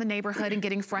walking around the neighborhood and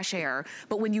getting fresh air.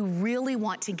 But when you really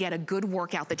want to get a good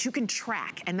workout that you can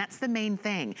track, and that's the main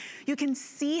thing, you can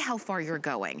see how far you're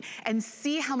going and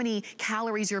see how many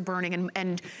calories you're burning.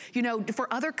 And you know, for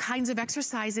other kinds of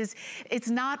exercises, it's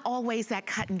not always that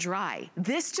cut and dry.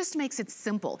 This just makes it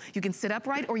simple. You can sit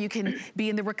upright or you can be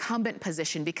in the recumbent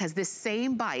position, because this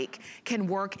same bike can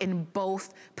work in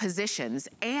both positions,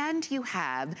 and you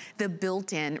have the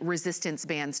built-in resistance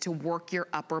bands to work your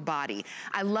upper body.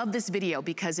 I love this video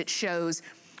because it shows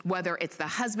whether it's the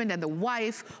husband and the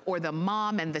wife or the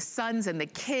mom and the sons and the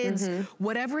kids,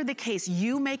 whatever the case,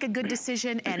 you make a good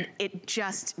decision and it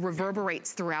just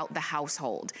reverberates throughout the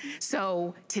household.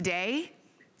 So today,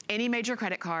 any major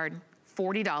credit card,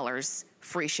 $40,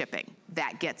 free shipping.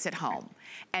 That gets it home.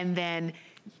 And then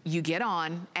you get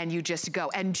on and you just go.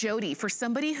 And Jody, for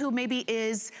somebody who maybe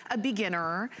is a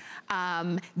beginner,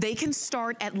 they can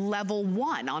start at level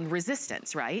 1 on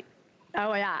resistance, right?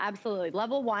 Oh yeah, absolutely.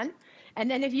 Level 1. And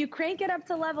then if you crank it up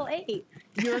to level 8,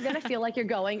 you're gonna feel like you're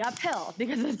going uphill,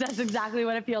 because that's exactly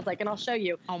what it feels like. And I'll show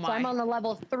you. Oh my. So I'm on the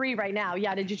level 3 right now.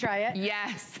 Yeah, did you try it?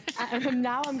 Yes.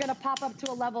 Now I'm gonna pop up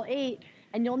to a level 8.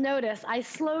 And you'll notice I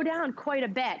slow down quite a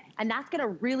bit, and that's gonna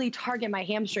really target my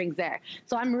hamstrings there.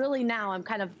 So I'm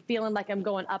kind of feeling like I'm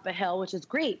going up a hill, which is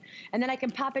great. And then I can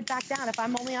pop it back down. If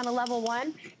I'm only on a level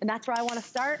 1 and that's where I wanna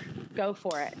start, go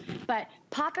for it. But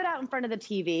pop it out in front of the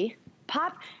TV,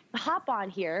 hop on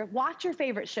here, watch your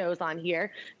favorite shows on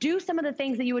here, do some of the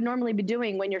things that you would normally be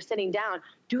doing when you're sitting down,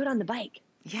 do it on the bike.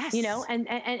 Yes. You know,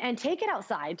 and take it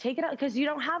outside. Take it out, because you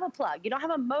don't have a plug. You don't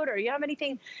have a motor. You don't have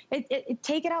anything.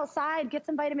 Take it outside. Get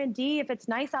some vitamin D if it's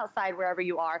nice outside wherever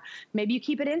you are. Maybe you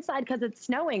keep it inside because it's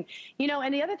snowing. You know,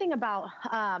 and the other thing about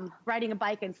riding a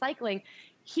bike and cycling,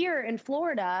 here in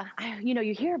Florida, you know,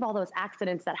 you hear of all those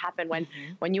accidents that happen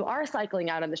when you are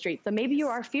cycling out on the street. So maybe you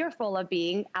are fearful of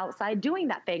being outside doing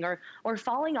that thing or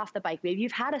falling off the bike. Maybe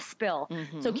you've had a spill.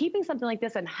 So keeping something like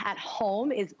this at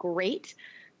home is great.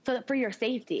 For your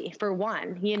safety, for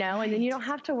one, you know, and then you don't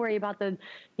have to worry about the,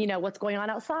 you know, what's going on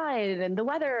outside and the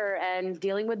weather and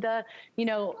dealing with the, you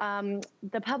know,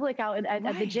 the public out at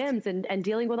the gyms and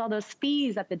dealing with all those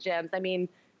fees at the gyms. I mean,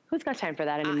 who's got time for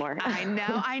that anymore?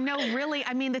 I know, really.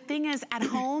 I mean, the thing is, at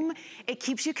home, it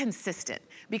keeps you consistent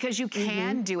because you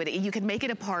can do it. You can make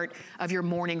it a part of your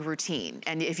morning routine.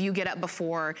 And if you get up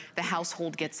before the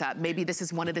household gets up, maybe this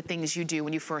is one of the things you do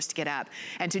when you first get up.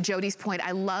 And to Jody's point,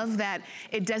 I love that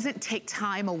it doesn't take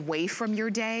time away from your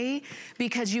day,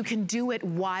 because you can do it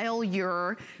while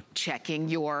you're checking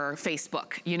your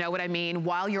Facebook, you know what I mean?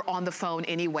 While you're on the phone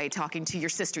anyway, talking to your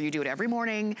sister. You do it every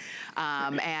morning,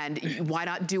 and why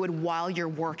not do it while you're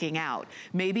working out?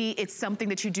 Maybe it's something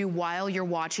that you do while you're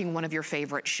watching one of your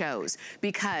favorite shows,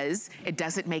 because it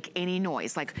doesn't make any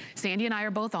noise. Like Sandy and I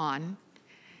are both on,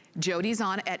 Jody's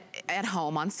on at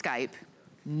home on Skype,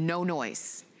 no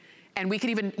noise. And we can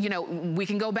even, you know, we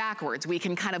can go backwards. We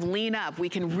can kind of lean up. We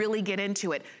can really get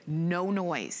into it. No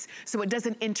noise. So it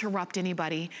doesn't interrupt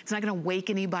anybody. It's not gonna wake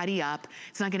anybody up.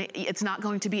 It's not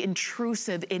going to be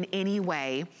intrusive in any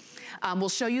way. We'll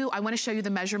show you, I wanna show you the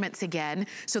measurements again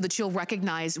so that you'll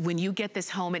recognize when you get this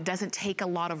home, it doesn't take a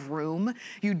lot of room.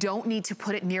 You don't need to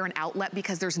put it near an outlet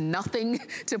because there's nothing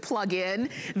to plug in.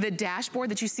 The dashboard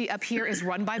that you see up here is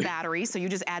run by batteries, so you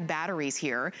just add batteries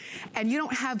here. And you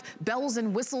don't have bells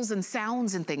and whistles and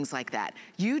sounds and things like that.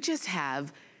 You just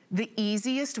have the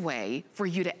easiest way for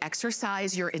you to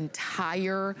exercise your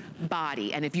entire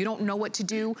body. And if you don't know what to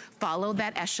do, follow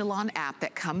that Echelon app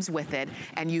that comes with it,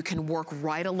 and you can work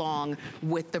right along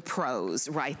with the pros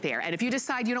right there. And if you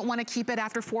decide you don't want to keep it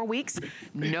after 4 weeks,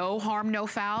 no harm, no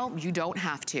foul, you don't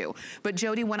have to. But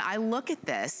Jody, when I look at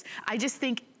this, I just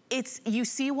think you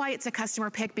see why it's a customer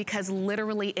pick, because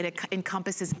literally it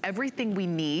encompasses everything we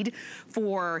need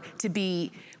to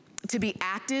be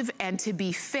active and to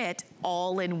be fit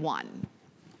all in one.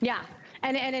 Yeah.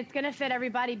 And it's gonna fit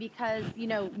everybody because, you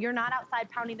know, you're not outside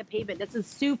pounding the pavement. This is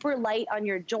super light on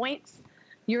your joints.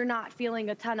 You're not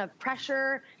feeling a ton of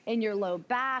pressure in your low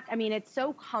back. I mean, it's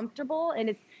so comfortable,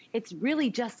 and it's really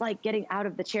just like getting out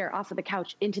of the chair, off of the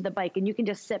couch, into the bike, and you can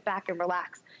just sit back and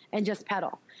relax and just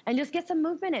pedal and just get some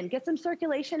movement in, get some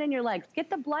circulation in your legs, get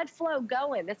the blood flow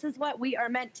going. This is what we are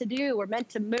meant to do. We're meant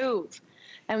to move.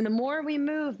 And the more we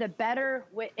move, the better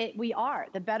we are,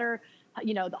 the better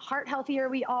you know, the heart healthier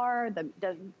we are,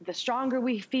 the stronger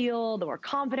we feel, the more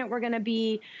confident we're going to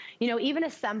be. You know, even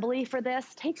assembly for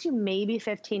this takes you maybe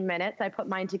 15 minutes. I put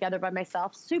mine together by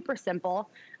myself. Super simple.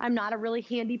 I'm not a really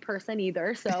handy person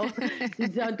either, so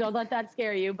don't let that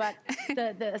scare you. But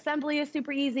the assembly is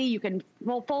super easy. You can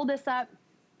fold this up,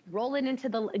 roll it into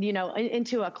the, you know,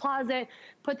 into a closet,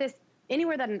 put this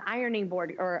anywhere that an ironing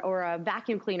board or a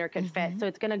vacuum cleaner could fit. So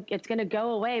it's gonna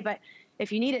go away, but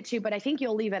if you need it to, but I think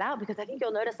you'll leave it out because I think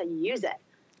you'll notice that you use it.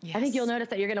 Yes. I think you'll notice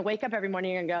that you're gonna wake up every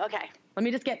morning and go, okay, let me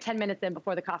just get 10 minutes in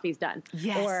before the coffee's done.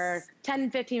 Yes. Or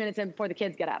 10, 15 minutes in before the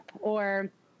kids get up.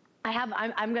 Or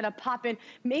I'm gonna pop in.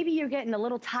 Maybe you're getting a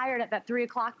little tired at that 3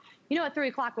 o'clock. You know, at 3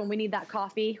 o'clock when we need that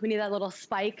coffee, we need that little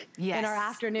spike in our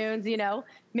afternoons, you know,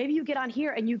 maybe you get on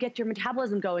here and you get your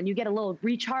metabolism going, you get a little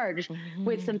recharge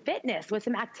with some fitness, with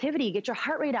some activity, get your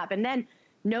heart rate up, and then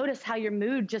notice how your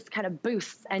mood just kind of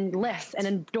boosts and lifts and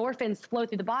endorphins flow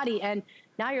through the body. And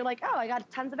now you're like, oh, I got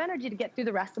tons of energy to get through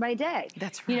the rest of my day.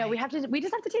 That's right. You know, we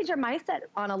just have to change our mindset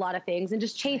on a lot of things and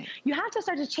just change. Right. You have to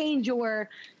start to change your,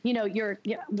 you know,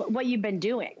 what you've been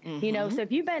doing, you know? So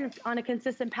if you've been on a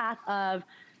consistent path of,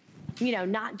 you know,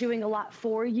 not doing a lot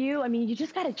for you, I mean, you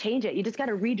just got to change it. You just got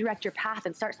to redirect your path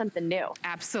and start something new.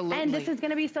 Absolutely. And this is going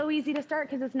to be so easy to start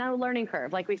because it's no learning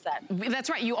curve, like we said. That's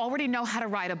right. You already know how to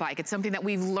ride a bike. It's something that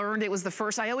we've learned. It was the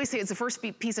first, I always say it's the first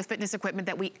piece of fitness equipment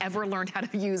that we ever learned how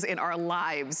to use in our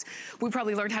lives. We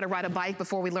probably learned how to ride a bike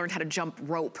before we learned how to jump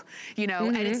rope, you know,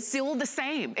 and it's still the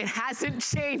same. It hasn't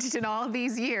changed in all of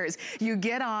these years. You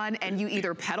get on and you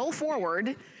either pedal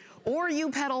forward or you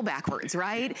pedal backwards,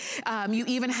 right? You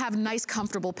even have nice,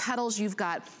 comfortable pedals. You've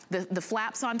got the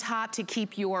flaps on top to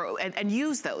keep your, and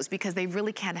use those because they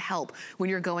really can help when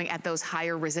you're going at those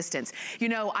higher resistance. You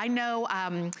know, I know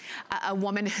a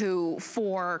woman who,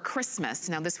 for Christmas,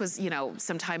 now this was, you know,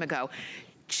 some time ago,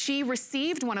 she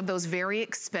received one of those very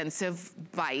expensive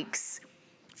bikes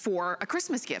for a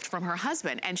Christmas gift from her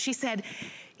husband. And she said,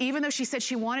 even though she said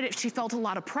she wanted it, she felt a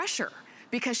lot of pressure.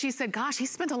 Because she said, gosh, he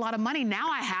spent a lot of money.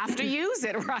 Now I have to use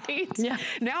it, right? Yeah.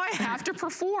 Now I have to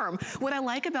perform. What I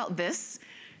like about this,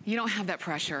 you don't have that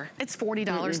pressure. It's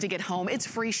 $40 to get home. It's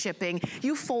free shipping.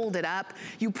 You fold it up,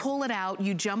 you pull it out,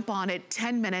 you jump on it,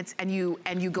 10 minutes, and you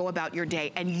go about your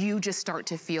day, and you just start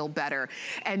to feel better.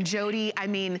 And Jody, I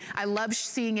mean, I love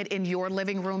seeing it in your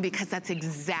living room because that's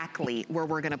exactly where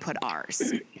we're gonna put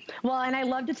ours. Well, and I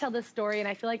love to tell this story, and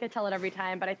I feel like I tell it every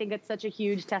time, but I think it's such a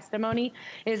huge testimony,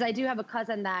 is I do have a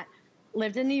cousin that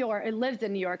lives in New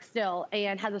York still,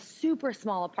 and has a super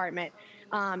small apartment.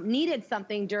 Needed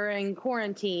something during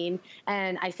quarantine,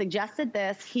 and I suggested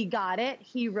this. He got it.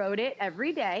 He rode it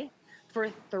every day for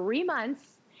 3 months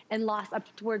and lost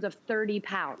upwards of 30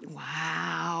 pounds.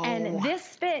 Wow. And this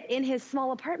fit in his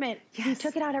small apartment. Yes. He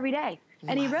took it out every day.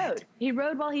 And he rode. He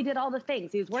rode while he did all the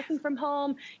things. He was working from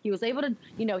home. He was able to,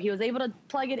 you know,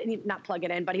 plug it in, not plug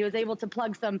it in, but he was able to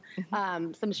plug some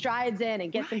strides in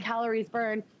and get some calories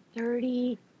burned.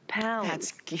 30 pounds.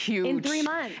 That's huge. In 3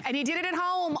 months. And he did it at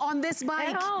home on this bike.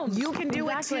 At home. You can do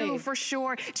it too, for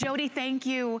sure. Jody, thank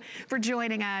you for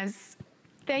joining us.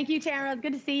 Thank you, Tamara. It's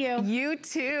good to see you. You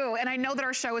too. And I know that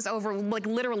our show is over. Like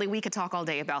literally, we could talk all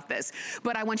day about this,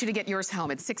 but I want you to get yours home.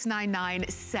 It's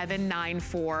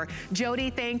 699-794.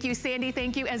 Jody, thank you. Sandy,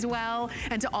 thank you as well.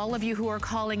 And to all of you who are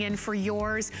calling in for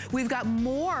yours, we've got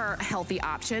more healthy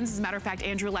options. As a matter of fact,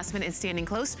 Andrew Lessman is standing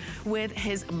close with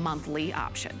his monthly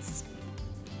options.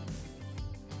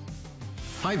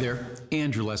 Hi there,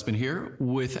 Andrew Lessman here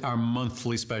with our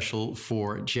monthly special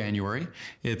for January.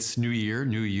 It's New Year,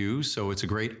 New You, so it's a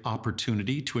great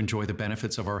opportunity to enjoy the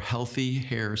benefits of our healthy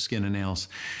hair, skin, and nails.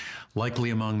 Likely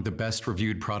among the best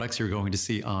reviewed products you're going to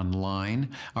see online,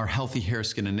 our Healthy Hair,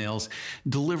 Skin, and Nails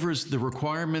delivers the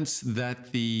requirements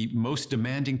that the most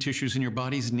demanding tissues in your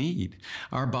bodies need.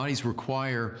 Our bodies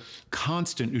require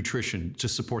constant nutrition to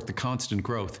support the constant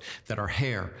growth that our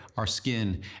hair, our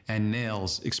skin, and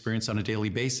nails experience on a daily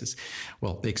basis.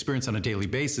 Well, they experience on a daily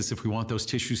basis if we want those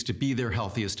tissues to be their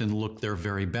healthiest and look their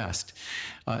very best.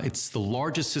 It's the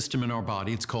largest system in our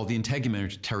body. It's called the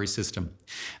integumentary system.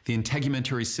 The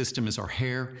integumentary system is our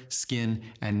hair, skin,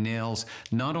 and nails.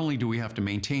 Not only do we have to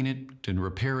maintain it and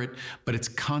repair it, but it's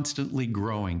constantly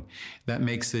growing. That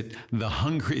makes it the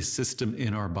hungriest system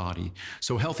in our body.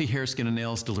 So Healthy Hair, Skin, and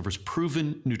Nails delivers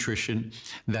proven nutrition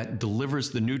that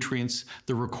delivers the nutrients,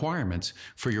 the requirements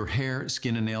for your hair,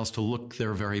 skin, and nails to look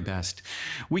their very best.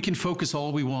 We can focus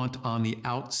all we want on the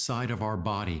outside of our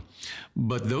body,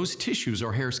 but those tissues,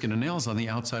 our hair, skin, and nails on the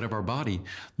outside of our body,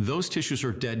 those tissues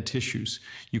are dead tissues.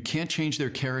 You can't change their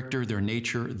character character, their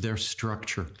nature, their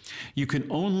structure. You can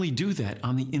only do that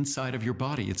on the inside of your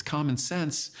body. It's common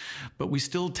sense, but we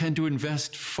still tend to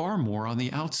invest far more on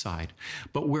the outside.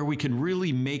 But where we can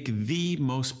really make the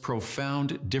most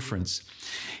profound difference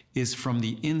is from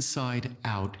the inside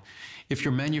out. If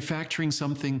you're manufacturing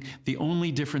something, the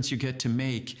only difference you get to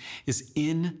make is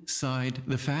inside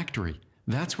the factory.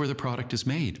 That's where the product is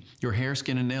made. Your hair,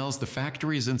 skin, and nails, the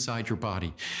factory is inside your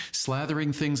body.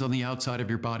 Slathering things on the outside of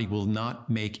your body will not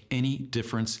make any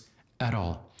difference at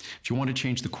all. If you want to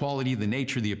change the quality, the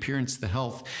nature, the appearance, the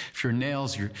health, if your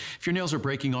nails are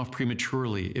breaking off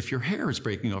prematurely, if your hair is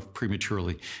breaking off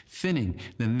prematurely, thinning,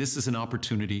 then this is an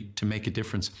opportunity to make a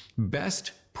difference.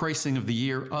 Best pricing of the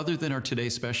year other than our Today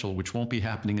Special, which won't be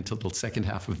happening until the second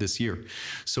half of this year.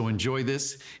 So enjoy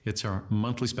this. It's our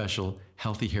monthly special,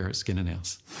 Healthy Hair, Skin, and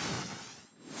Nails.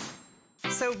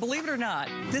 So believe it or not,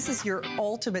 this is your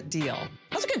ultimate deal.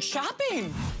 That's good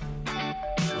shopping.